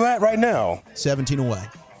 Where are you at right now? 17 away.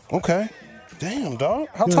 Okay. Damn, dog.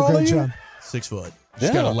 How tall are you? 6 foot.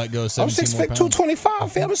 Just got to let go of 17 I'm 6 more feet, pounds.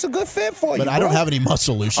 225, fam. It's a good fit for you, But I don't have any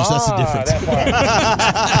muscle, Lucius. That's the difference.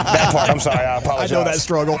 That part. I'm sorry. I apologize. I know that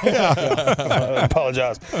struggle. I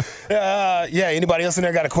apologize. Anybody else in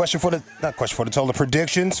there got a question for the total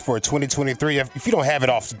predictions for 2023? If you don't have it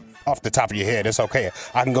off the top of your head, it's okay.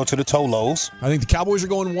 I can go to the Tolos. I think the Cowboys are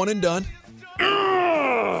going one and done.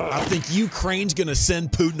 I think Ukraine's going to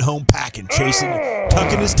send Putin home packing,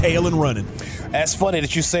 tucking his tail and running. That's funny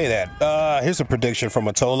that you say that. Here's a prediction from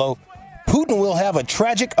a Tolo. Putin will have a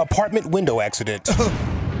tragic apartment window accident.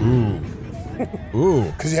 Ooh.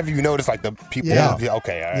 Because have you noticed, like, the people? Yeah.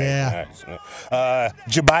 Okay, all right. Yeah. All right.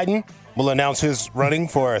 Joe Biden will announce his running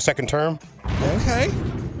for a second term. Okay.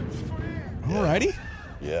 All righty.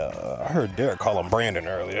 Yeah, I heard Derek call him Brandon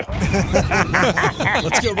earlier.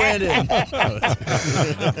 Let's go, Brandon.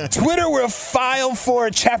 Twitter will file for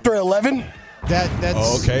Chapter 11.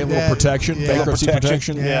 That's okay. A little protection, bankruptcy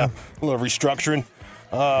protection. Yeah, a little restructuring.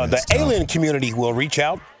 The alien community will reach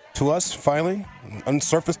out to us finally,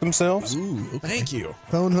 unsurface themselves. Ooh, okay. Thank you.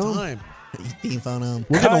 Phone home. Phone home.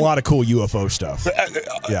 We're getting a lot of cool UFO stuff.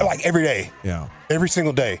 Yeah. Like every day. Yeah. Every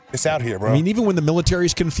single day. It's out here, bro. I mean, even when the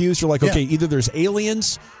military's confused, they're like, okay, either there's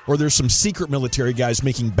aliens or there's some secret military guys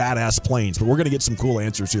making badass planes. But we're going to get some cool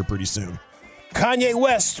answers here pretty soon. Kanye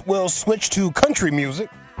West will switch to country music.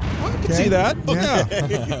 I can see that.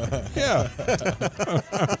 Yeah.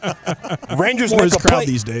 Rangers More make his a crowd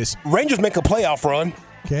these days. Rangers make a playoff run.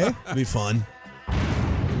 Okay. That'd be fun.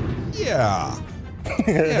 Yeah.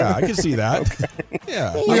 Yeah, I can see that.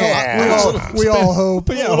 Yeah. We all hope.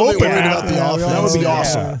 Yeah, hoping about the offense. That would be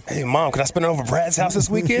awesome. Hey, Mom, can I spend it over Brad's house this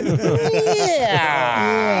weekend?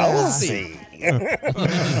 Yeah. We'll see.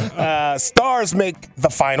 Stars make the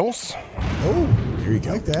finals. Oh, here you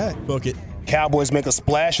go. Like that. Book it. Cowboys make a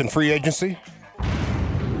splash in free agency.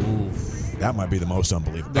 That might be the most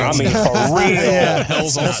unbelievable. I mean, for real. Yeah,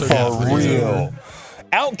 Hell's also for real.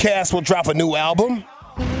 Outkast will drop a new album.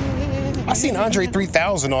 I seen Andre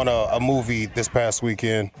 3000 on a movie this past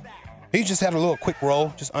weekend. He just had a little quick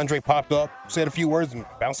roll. Just Andre popped up, said a few words, and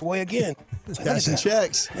bounced away again. Got some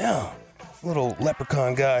checks. Yeah. Little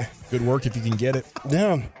leprechaun guy. Good work if you can get it.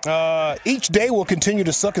 Yeah. Each day will continue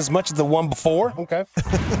to suck as much as the one before. Okay.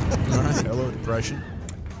 All right. Hello, depression.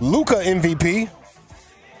 Luka MVP.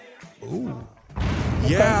 Ooh.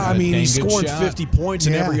 Yeah, I mean, he's scoring 50 points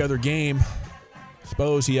in every other game.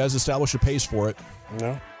 Suppose he has established a pace for it.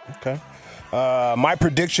 Yeah. Okay. My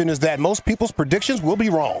prediction is that most people's predictions will be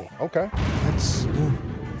wrong. Okay. That's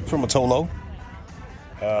from a Tolo.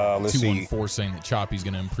 Let's see. 214 saying that Choppy's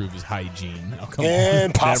going to improve his hygiene. Oh, come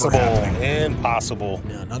Impossible. on. Impossible.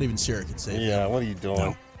 No, not even Sarah can say that. Yeah, what are you doing?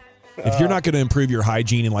 No. If you're not going to improve your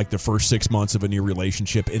hygiene in like the first 6 months of a new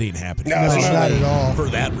relationship, it ain't happening. No, not at all. For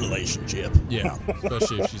that relationship. Yeah,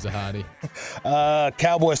 especially if she's a hottie.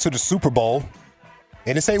 Cowboys to the Super Bowl.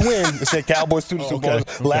 And it say win. It said Cowboys to the Super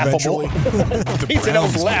Bowl. Laughable. He said that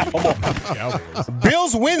was laughable.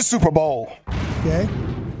 Bills win Super Bowl. Okay.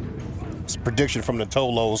 It's a prediction from the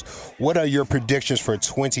Tolos. What are your predictions for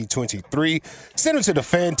 2023? Send them to the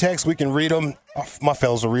fan text. We can read them. My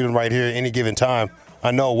fellas will read them right here at any given time. I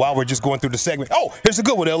know while we're just going through the segment. Oh, here's a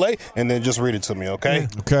good one, LA. And then just read it to me, okay?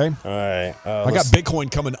 Okay. All right. I got Bitcoin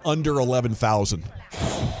coming under 11,000.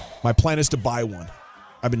 My plan is to buy one.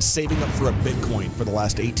 I've been saving up for a Bitcoin for the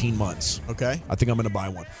last 18 months. Okay. I think I'm going to buy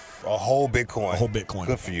one. A whole Bitcoin. A whole Bitcoin.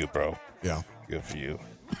 Good for you, bro. Yeah. Good for you.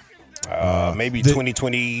 Maybe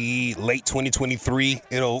 2020, late 2023,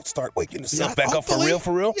 it'll start waking itself back up for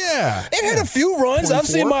real. Yeah. It had a few runs. 24? I've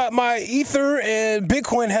seen my Ether and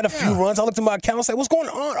Bitcoin had a few runs. I looked at my account and said, what's going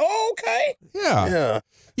on? Oh, okay. Yeah.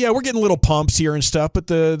 Yeah, we're getting little pumps here and stuff, but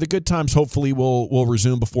the good times hopefully will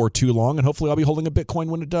resume before too long, and hopefully I'll be holding a Bitcoin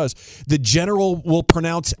when it does. The general will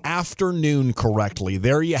pronounce afternoon correctly.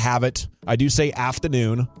 There you have it. I do say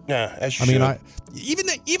afternoon. Yeah, as you I mean,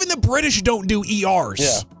 should. even the British don't do ERs.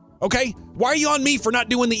 Yeah. Okay? Why are you on me for not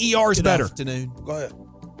doing the ERs Good better? afternoon. Go ahead.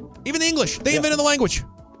 Even the English. They invented the language.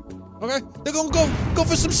 Okay? They're going to go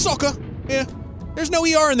for some soccer. Yeah. There's no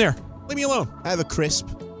ER in there. Leave me alone. I have a crisp.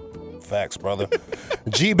 Facts, brother.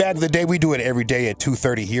 G-Bag of the Day, we do it every day at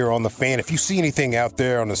 2:30 here on The Fan. If you see anything out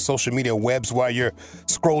there on the social media webs while you're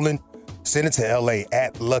scrolling, send it to LA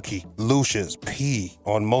at Lucky Lucius P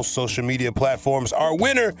on most social media platforms. Our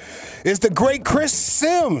winner is the great Chris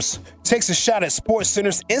Sims. Takes a shot at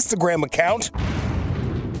SportsCenter's Instagram account.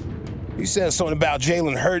 He says something about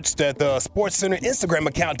Jalen Hurts that the SportsCenter Instagram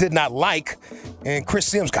account did not like, and Chris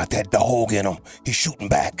Sims got that dog in him. He's shooting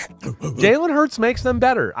back. Jalen Hurts makes them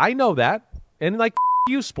better. I know that. And like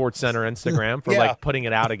you, SportsCenter Instagram, for like putting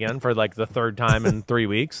it out again for like the third time in 3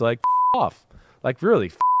 weeks. Like off. Like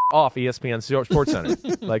really off ESPN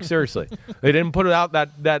SportsCenter. Like seriously. They didn't put it out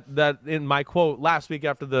that in my quote last week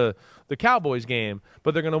after the Cowboys game,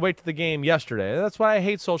 but they're going to wait to the game yesterday. That's why I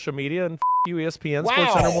hate social media, and you ESPN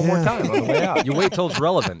SportsCenter one more time on the way out. You wait till it's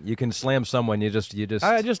relevant. You can slam someone. It's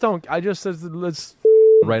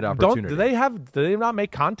right opportunity. Do they not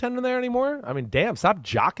make content in there anymore? I mean, damn, stop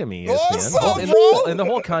jocking me, ESPN. In the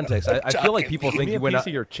whole context, I feel like people think you went piece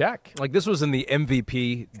of your check. Like this was in the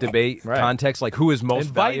MVP debate context. Like who is most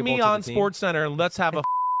Invite valuable me to on the team? SportsCenter and let's have a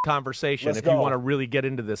conversation if you want to really get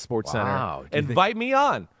into this SportsCenter. Wow. Invite me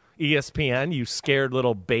on ESPN, you scared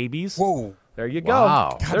little babies. Whoa. There you go.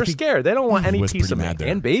 Wow. They're scared. They don't want any was piece pretty of mad me.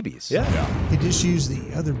 there. And babies. Yeah. They just use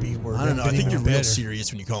the other B word. I don't know. I That'd think be you're even real better.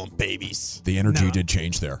 serious when you call them babies. The energy did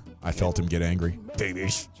change there. I felt him get angry.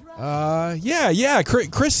 Babies. Yeah.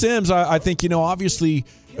 Chris Sims, I think, obviously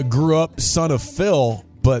grew up son of Phil,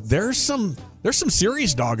 but there's some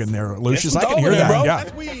serious dog in there, Lucius. I can hear that. bro. Yeah.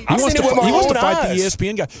 I've seen it with my He wants to own fight the eyes.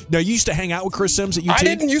 ESPN guy. Now, you used to hang out with Chris Sims at UT? I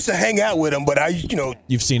didn't used to hang out with him, but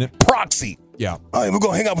You've seen it? proxy. Yeah. Oh, we're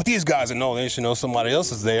going to hang out with these guys. And no, they should know somebody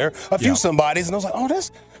else is there. A few somebodies. And I was like, oh,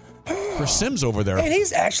 that's Chris Sims over there. Man,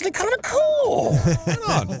 he's actually kind of cool. Come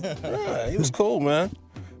on. Yeah, he was cool, man.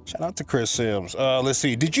 Shout out to Chris Sims. Let's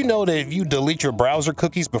see. Did you know that if you delete your browser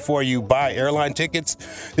cookies before you buy airline tickets,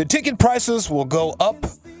 the ticket prices will go up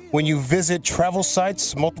when you visit travel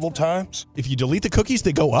sites multiple times? If you delete the cookies,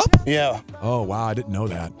 they go up? Yeah. Oh, wow. I didn't know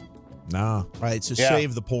that. Nah. Right, so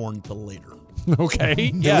save the porn till later.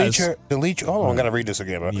 Okay. Delete your. Hold on, I gotta read this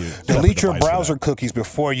again, bro. Delete your browser cookies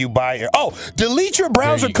before you buy delete your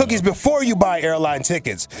browser cookies before you buy airline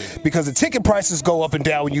tickets, because the ticket prices go up and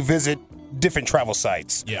down when you visit different travel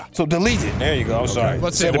sites. Yeah. So delete it. There you go. I'm sorry.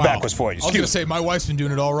 Let's Said say it backwards for you. I was gonna say my wife's been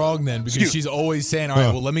doing it all wrong then, because she's always saying, "All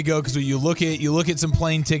right, well, let me go," because you look at some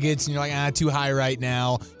plane tickets and you're like, too high right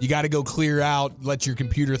now. You got to go clear out. Let your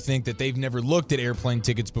computer think that they've never looked at airplane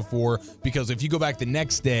tickets before, because if you go back the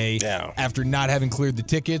next day after not having cleared the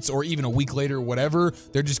tickets, or even a week later or whatever,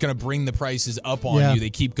 they're just gonna bring the prices up on you. They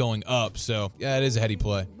keep going up. So yeah, it is a heady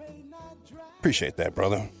play. Appreciate that,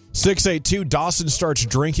 brother. 682, Dawson starts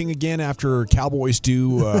drinking again after Cowboys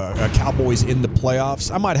do Cowboys in the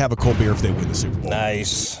playoffs. I might have a cold beer if they win the Super Bowl.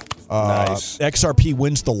 Nice. XRP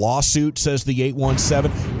wins the lawsuit, says the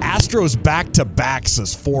 817. Astros back-to-back,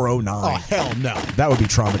 says 409. Oh, hell no. That would be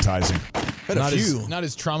traumatizing. Not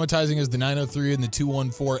as traumatizing as the 903 and the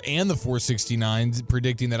 214 and the 469,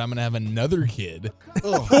 predicting that I'm going to have another kid.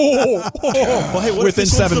 Well, hey, what within if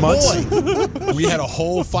this 7 one's the months. boy? We had a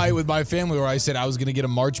whole fight with my family where I said I was going to get a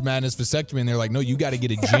March Madness vasectomy, and they're like, "No, you got to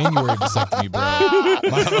get a January vasectomy,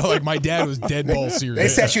 bro." My dad was dead ball serious. They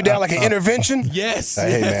set you down like an intervention? Yes.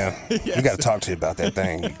 Hey, man, we got to talk to you about that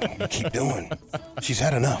thing. You keep doing. She's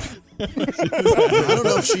had enough. I don't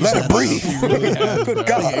know if she's Let her breathe. Good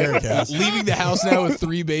God. Leaving the house now with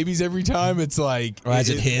 3 babies every time, it's like has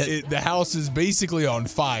it hit? the house is basically on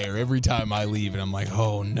fire every time I leave, and I'm like,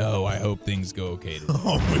 oh no, I hope things go okay today.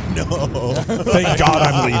 Oh no! Thank God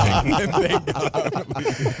I'm leaving.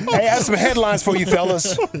 Hey, I have some headlines for you,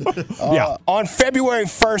 fellas. On February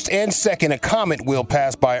 1st and 2nd, a comet will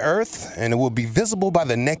pass by Earth, and it will be visible by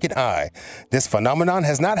the naked eye. This phenomenon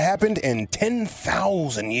has not happened in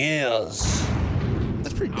 10,000 years.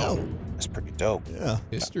 That's pretty dope. That's pretty dope. Yeah.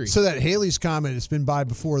 History. So that Halley's Comet has been by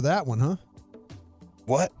before that one, huh?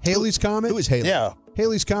 What? Halley's Comet? Who is Haley? Yeah.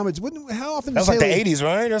 Halley's Comet. How often That was does like Halley... the 80s,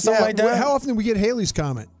 right? Or something like that? How often do we get Halley's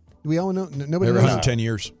Comet? Do we all know? Nobody Every knows. 110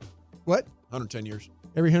 years. What? 110 years.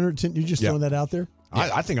 Every 110? You're just throwing that out there?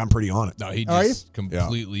 I think I'm pretty on it. No, he Are just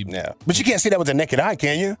completely. Yeah. But you can't see that with the naked eye,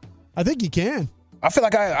 can you? I think you can. I feel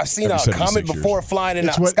like I've seen a Every comet 76 before flying in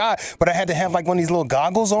the sky, but I had to have like one of these little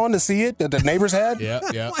goggles on to see it that the neighbors had. Yeah.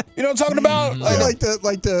 You know what I'm talking about? Like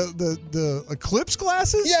the eclipse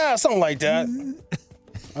glasses? Yeah, something like that.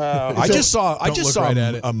 I just saw right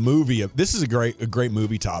at it. a movie. This is a great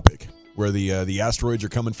movie topic where the asteroids are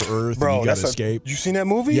coming for Earth and you got to escape. You seen that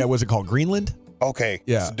movie? Yeah, was it called Greenland? Okay.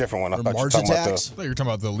 Yeah. It's a different one. I Or thought you were Mars talking about Attacks? I thought you were talking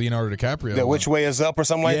about the Leonardo DiCaprio. the Which Way Is Up or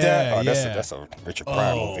something like that. Oh, Yeah, that's a Richard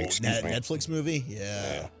Pryor movie. Excuse me. Netflix movie?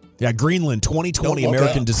 Yeah. Yeah, Greenland, 2020 Don't look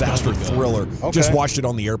American up. disaster thriller. Okay. Just watched it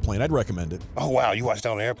on the airplane. I'd recommend it. Oh, wow. You watched it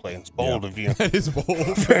on the airplane. It's bold of you. That is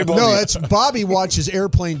bold. Very bold. No, of you. that's Bobby watches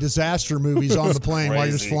airplane disaster movies on the plane while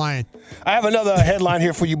you're just Crazy. flying. I have another headline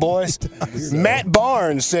here for you boys. Matt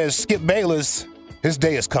Barnes says Skip Bayless, his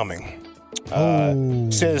day is coming.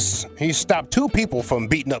 Says he stopped 2 people from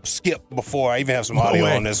beating up Skip before. I even have some audio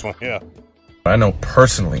on this one. Yeah. I know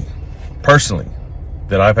personally,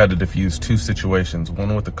 that I've had to diffuse 2 situations,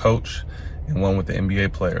 one with the coach and one with the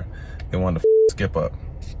NBA player. They wanted to Skip up.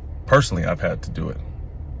 Personally, I've had to do it.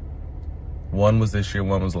 One was this year,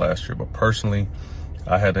 one was last year. But personally,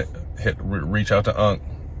 I had to reach out to Unc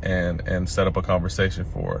and set up a conversation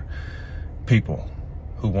for people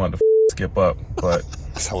who wanted to Skip up. But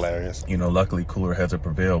it's hilarious. You know, luckily cooler heads have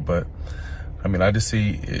prevailed. But I mean, I just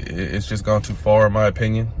see it's just gone too far, in my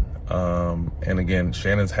opinion. And again,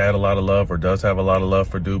 Shannon's had a lot of love, or does have a lot of love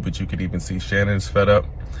for Dude, but you could even see Shannon's fed up.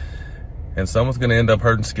 And someone's going to end up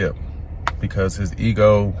hurting Skip because his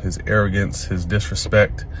ego, his arrogance, his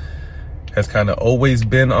disrespect has kind of always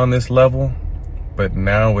been on this level. But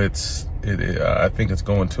now it's I think it's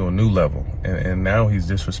going to a new level. And now he's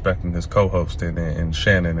disrespecting his co-host and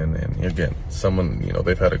Shannon. And again, someone,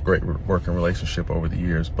 they've had a great working relationship over the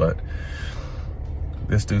years, but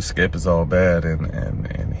this dude Skip is all bad,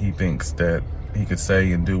 and he thinks that he could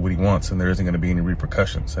say and do what he wants and there isn't going to be any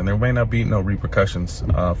repercussions. And there may not be no repercussions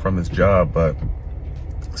from his job, but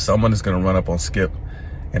someone is going to run up on Skip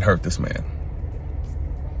and hurt this man.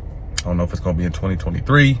 I don't know if it's going to be in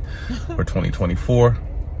 2023 or 2024,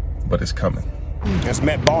 but it's coming. That's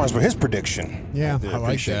Matt Barnes with his prediction. Yeah, I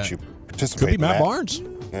like that. You could be Matt Barnes.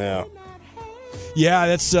 Yeah. Yeah,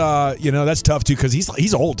 that's that's tough too because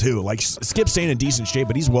he's old too. Like Skip's staying in decent shape,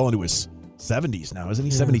 but he's well into his 70s now, isn't he?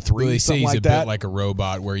 73. Well, they say he's like a that. bit like a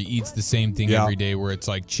robot where he eats the same thing every day, where it's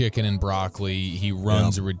like chicken and broccoli. He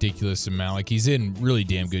runs a ridiculous amount. Like he's in really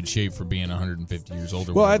damn good shape for being 150 years old.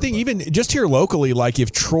 Well, I think even just here locally, like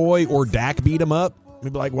if Troy or Dak beat him up,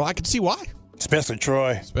 we'd be like, well, I can see why. Especially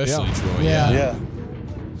Troy. Troy. Yeah.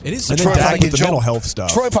 It is. And then Dak with the mental health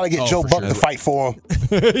stuff. Troy probably get Joe Buck to fight for him.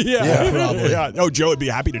 Probably. Yeah. Oh, Joe would be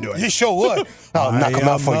happy to do it. He sure would. I'll knock him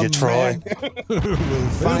out for you, Troy.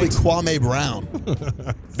 Probably Kwame Brown.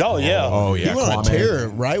 Oh, yeah. Oh, yeah. He went on a tear,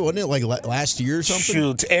 right? Wasn't it like last year or something?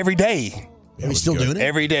 Shoot, every day. He's still doing it?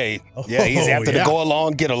 Every day. Yeah, he's after the go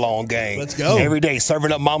along, get along game. Let's go. Every day,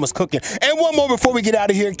 serving up mama's cooking. And one more before we get out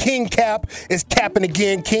of here. King Cap is capping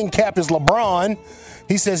again. King Cap is LeBron.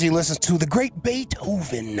 He says he listens to the great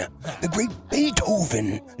Beethoven. The great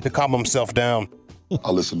Beethoven to calm himself down.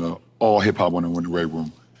 I listen to all hip-hop when I'm in the weight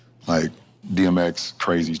room. Like DMX,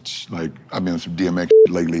 crazy. Like, I've been some DMX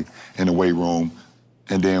lately in the weight room.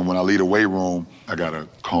 And then when I leave the weight room, I got to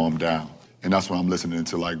calm down. And that's when I'm listening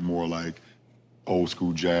to like more like old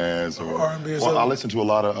school jazz or R&B. Well, I listen to a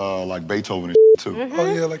lot of like Beethoven and too. Mm-hmm.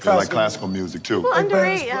 Oh yeah, like classical music too. Well,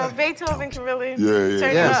 underrated. Beethoven can really turn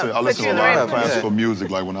you up. I listen to a lot of classical music,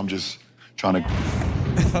 like when I'm just trying to.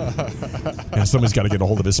 Yeah, somebody's got to get a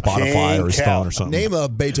hold of his Spotify or his phone or something. Name a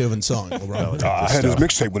Beethoven song, LeBron. I had his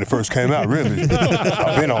mixtape when it first came out, really.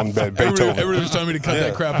 I've been on Beethoven. Everybody was telling me to cut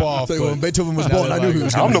that crap off. When Beethoven was born, I knew he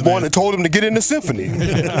was I'm the one that told him to get in the symphony. All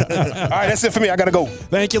right, that's it for me. I got to go.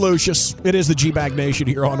 Thank you, Lucius. It is the G-Bag Nation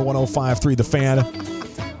here on 105.3 The Fan.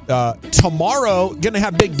 Tomorrow, going to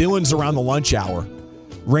have big doings around the lunch hour.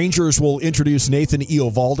 Rangers will introduce Nathan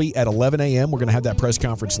Eovaldi at 11 a.m. We're going to have that press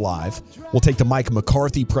conference live. We'll take the Mike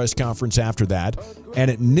McCarthy press conference after that.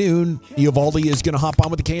 And at noon, Eovaldi is going to hop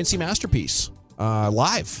on with the KNC Masterpiece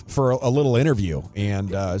live for a little interview. And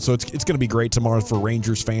so it's going to be great tomorrow for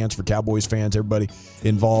Rangers fans, for Cowboys fans, everybody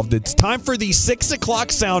involved. It's time for the 6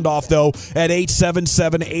 o'clock sound off, though, at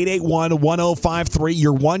 877-881-1053.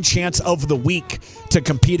 Your one chance of the week to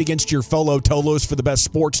compete against your fellow Tolos for the best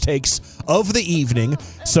sports takes of the evening.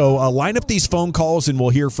 So line up these phone calls, and we'll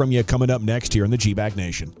hear from you coming up next here in the G-Bag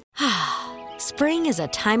Nation. Spring is a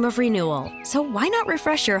time of renewal, so why not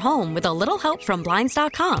refresh your home with a little help from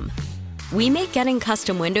Blinds.com? We make getting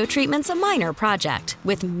custom window treatments a minor project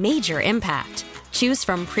with major impact. Choose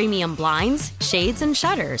from premium blinds, shades, and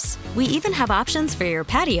shutters. We even have options for your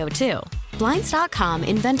patio, too. Blinds.com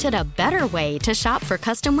invented a better way to shop for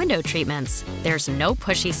custom window treatments. There's no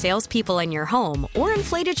pushy salespeople in your home or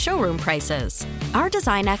inflated showroom prices. Our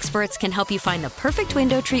design experts can help you find the perfect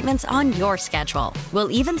window treatments on your schedule.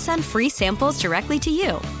 We'll even send free samples directly to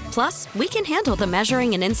you. Plus, we can handle the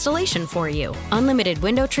measuring and installation for you. Unlimited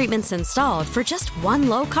window treatments installed for just one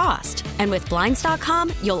low cost. And with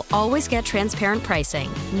Blinds.com, you'll always get transparent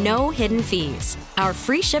pricing. No hidden fees. Our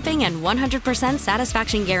free shipping and 100%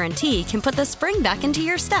 satisfaction guarantee can put the spring back into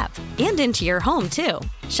your step and into your home, too.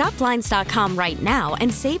 Shop Blinds.com right now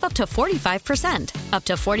and save up to 45%. Up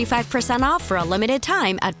to 45% off for a limited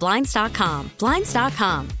time at Blinds.com.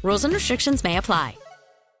 Blinds.com. Rules and restrictions may apply.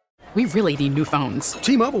 We really need new phones.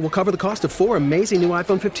 T-Mobile will cover the cost of 4 amazing new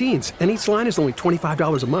iPhone 15s, and each line is only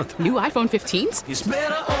 $25 a month. New iPhone 15s? It's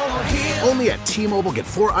better over here. Only at T-Mobile, get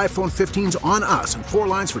 4 iPhone 15s on us and 4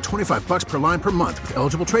 lines for $25 per line per month with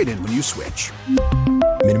eligible trade-in when you switch.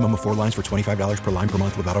 Minimum of 4 lines for $25 per line per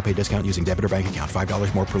month with autopay discount using debit or bank account.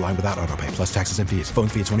 $5 more per line without autopay, plus taxes and fees. Phone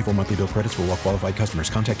fee at 24 monthly bill credits for well-qualified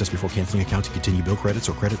customers. Contact us before canceling account to continue bill credits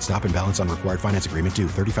or credit stop and balance on required finance agreement due.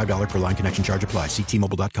 $35 per line connection charge applies. See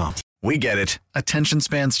T-Mobile.com. We get it. Attention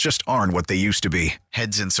spans just aren't what they used to be.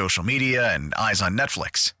 Heads in social media and eyes on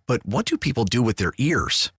Netflix. But what do people do with their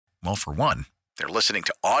ears? Well, for one, they're listening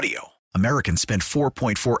to audio. Americans spend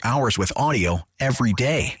 4.4 hours with audio every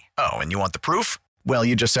day. Oh, and you want the proof? Well,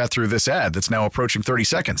 you just sat through this ad that's now approaching 30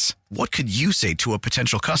 seconds. What could you say to a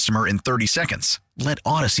potential customer in 30 seconds? Let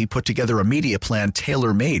Odyssey put together a media plan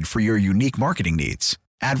tailor-made for your unique marketing needs.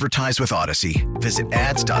 Advertise with Odyssey. Visit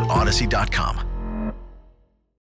ads.odyssey.com.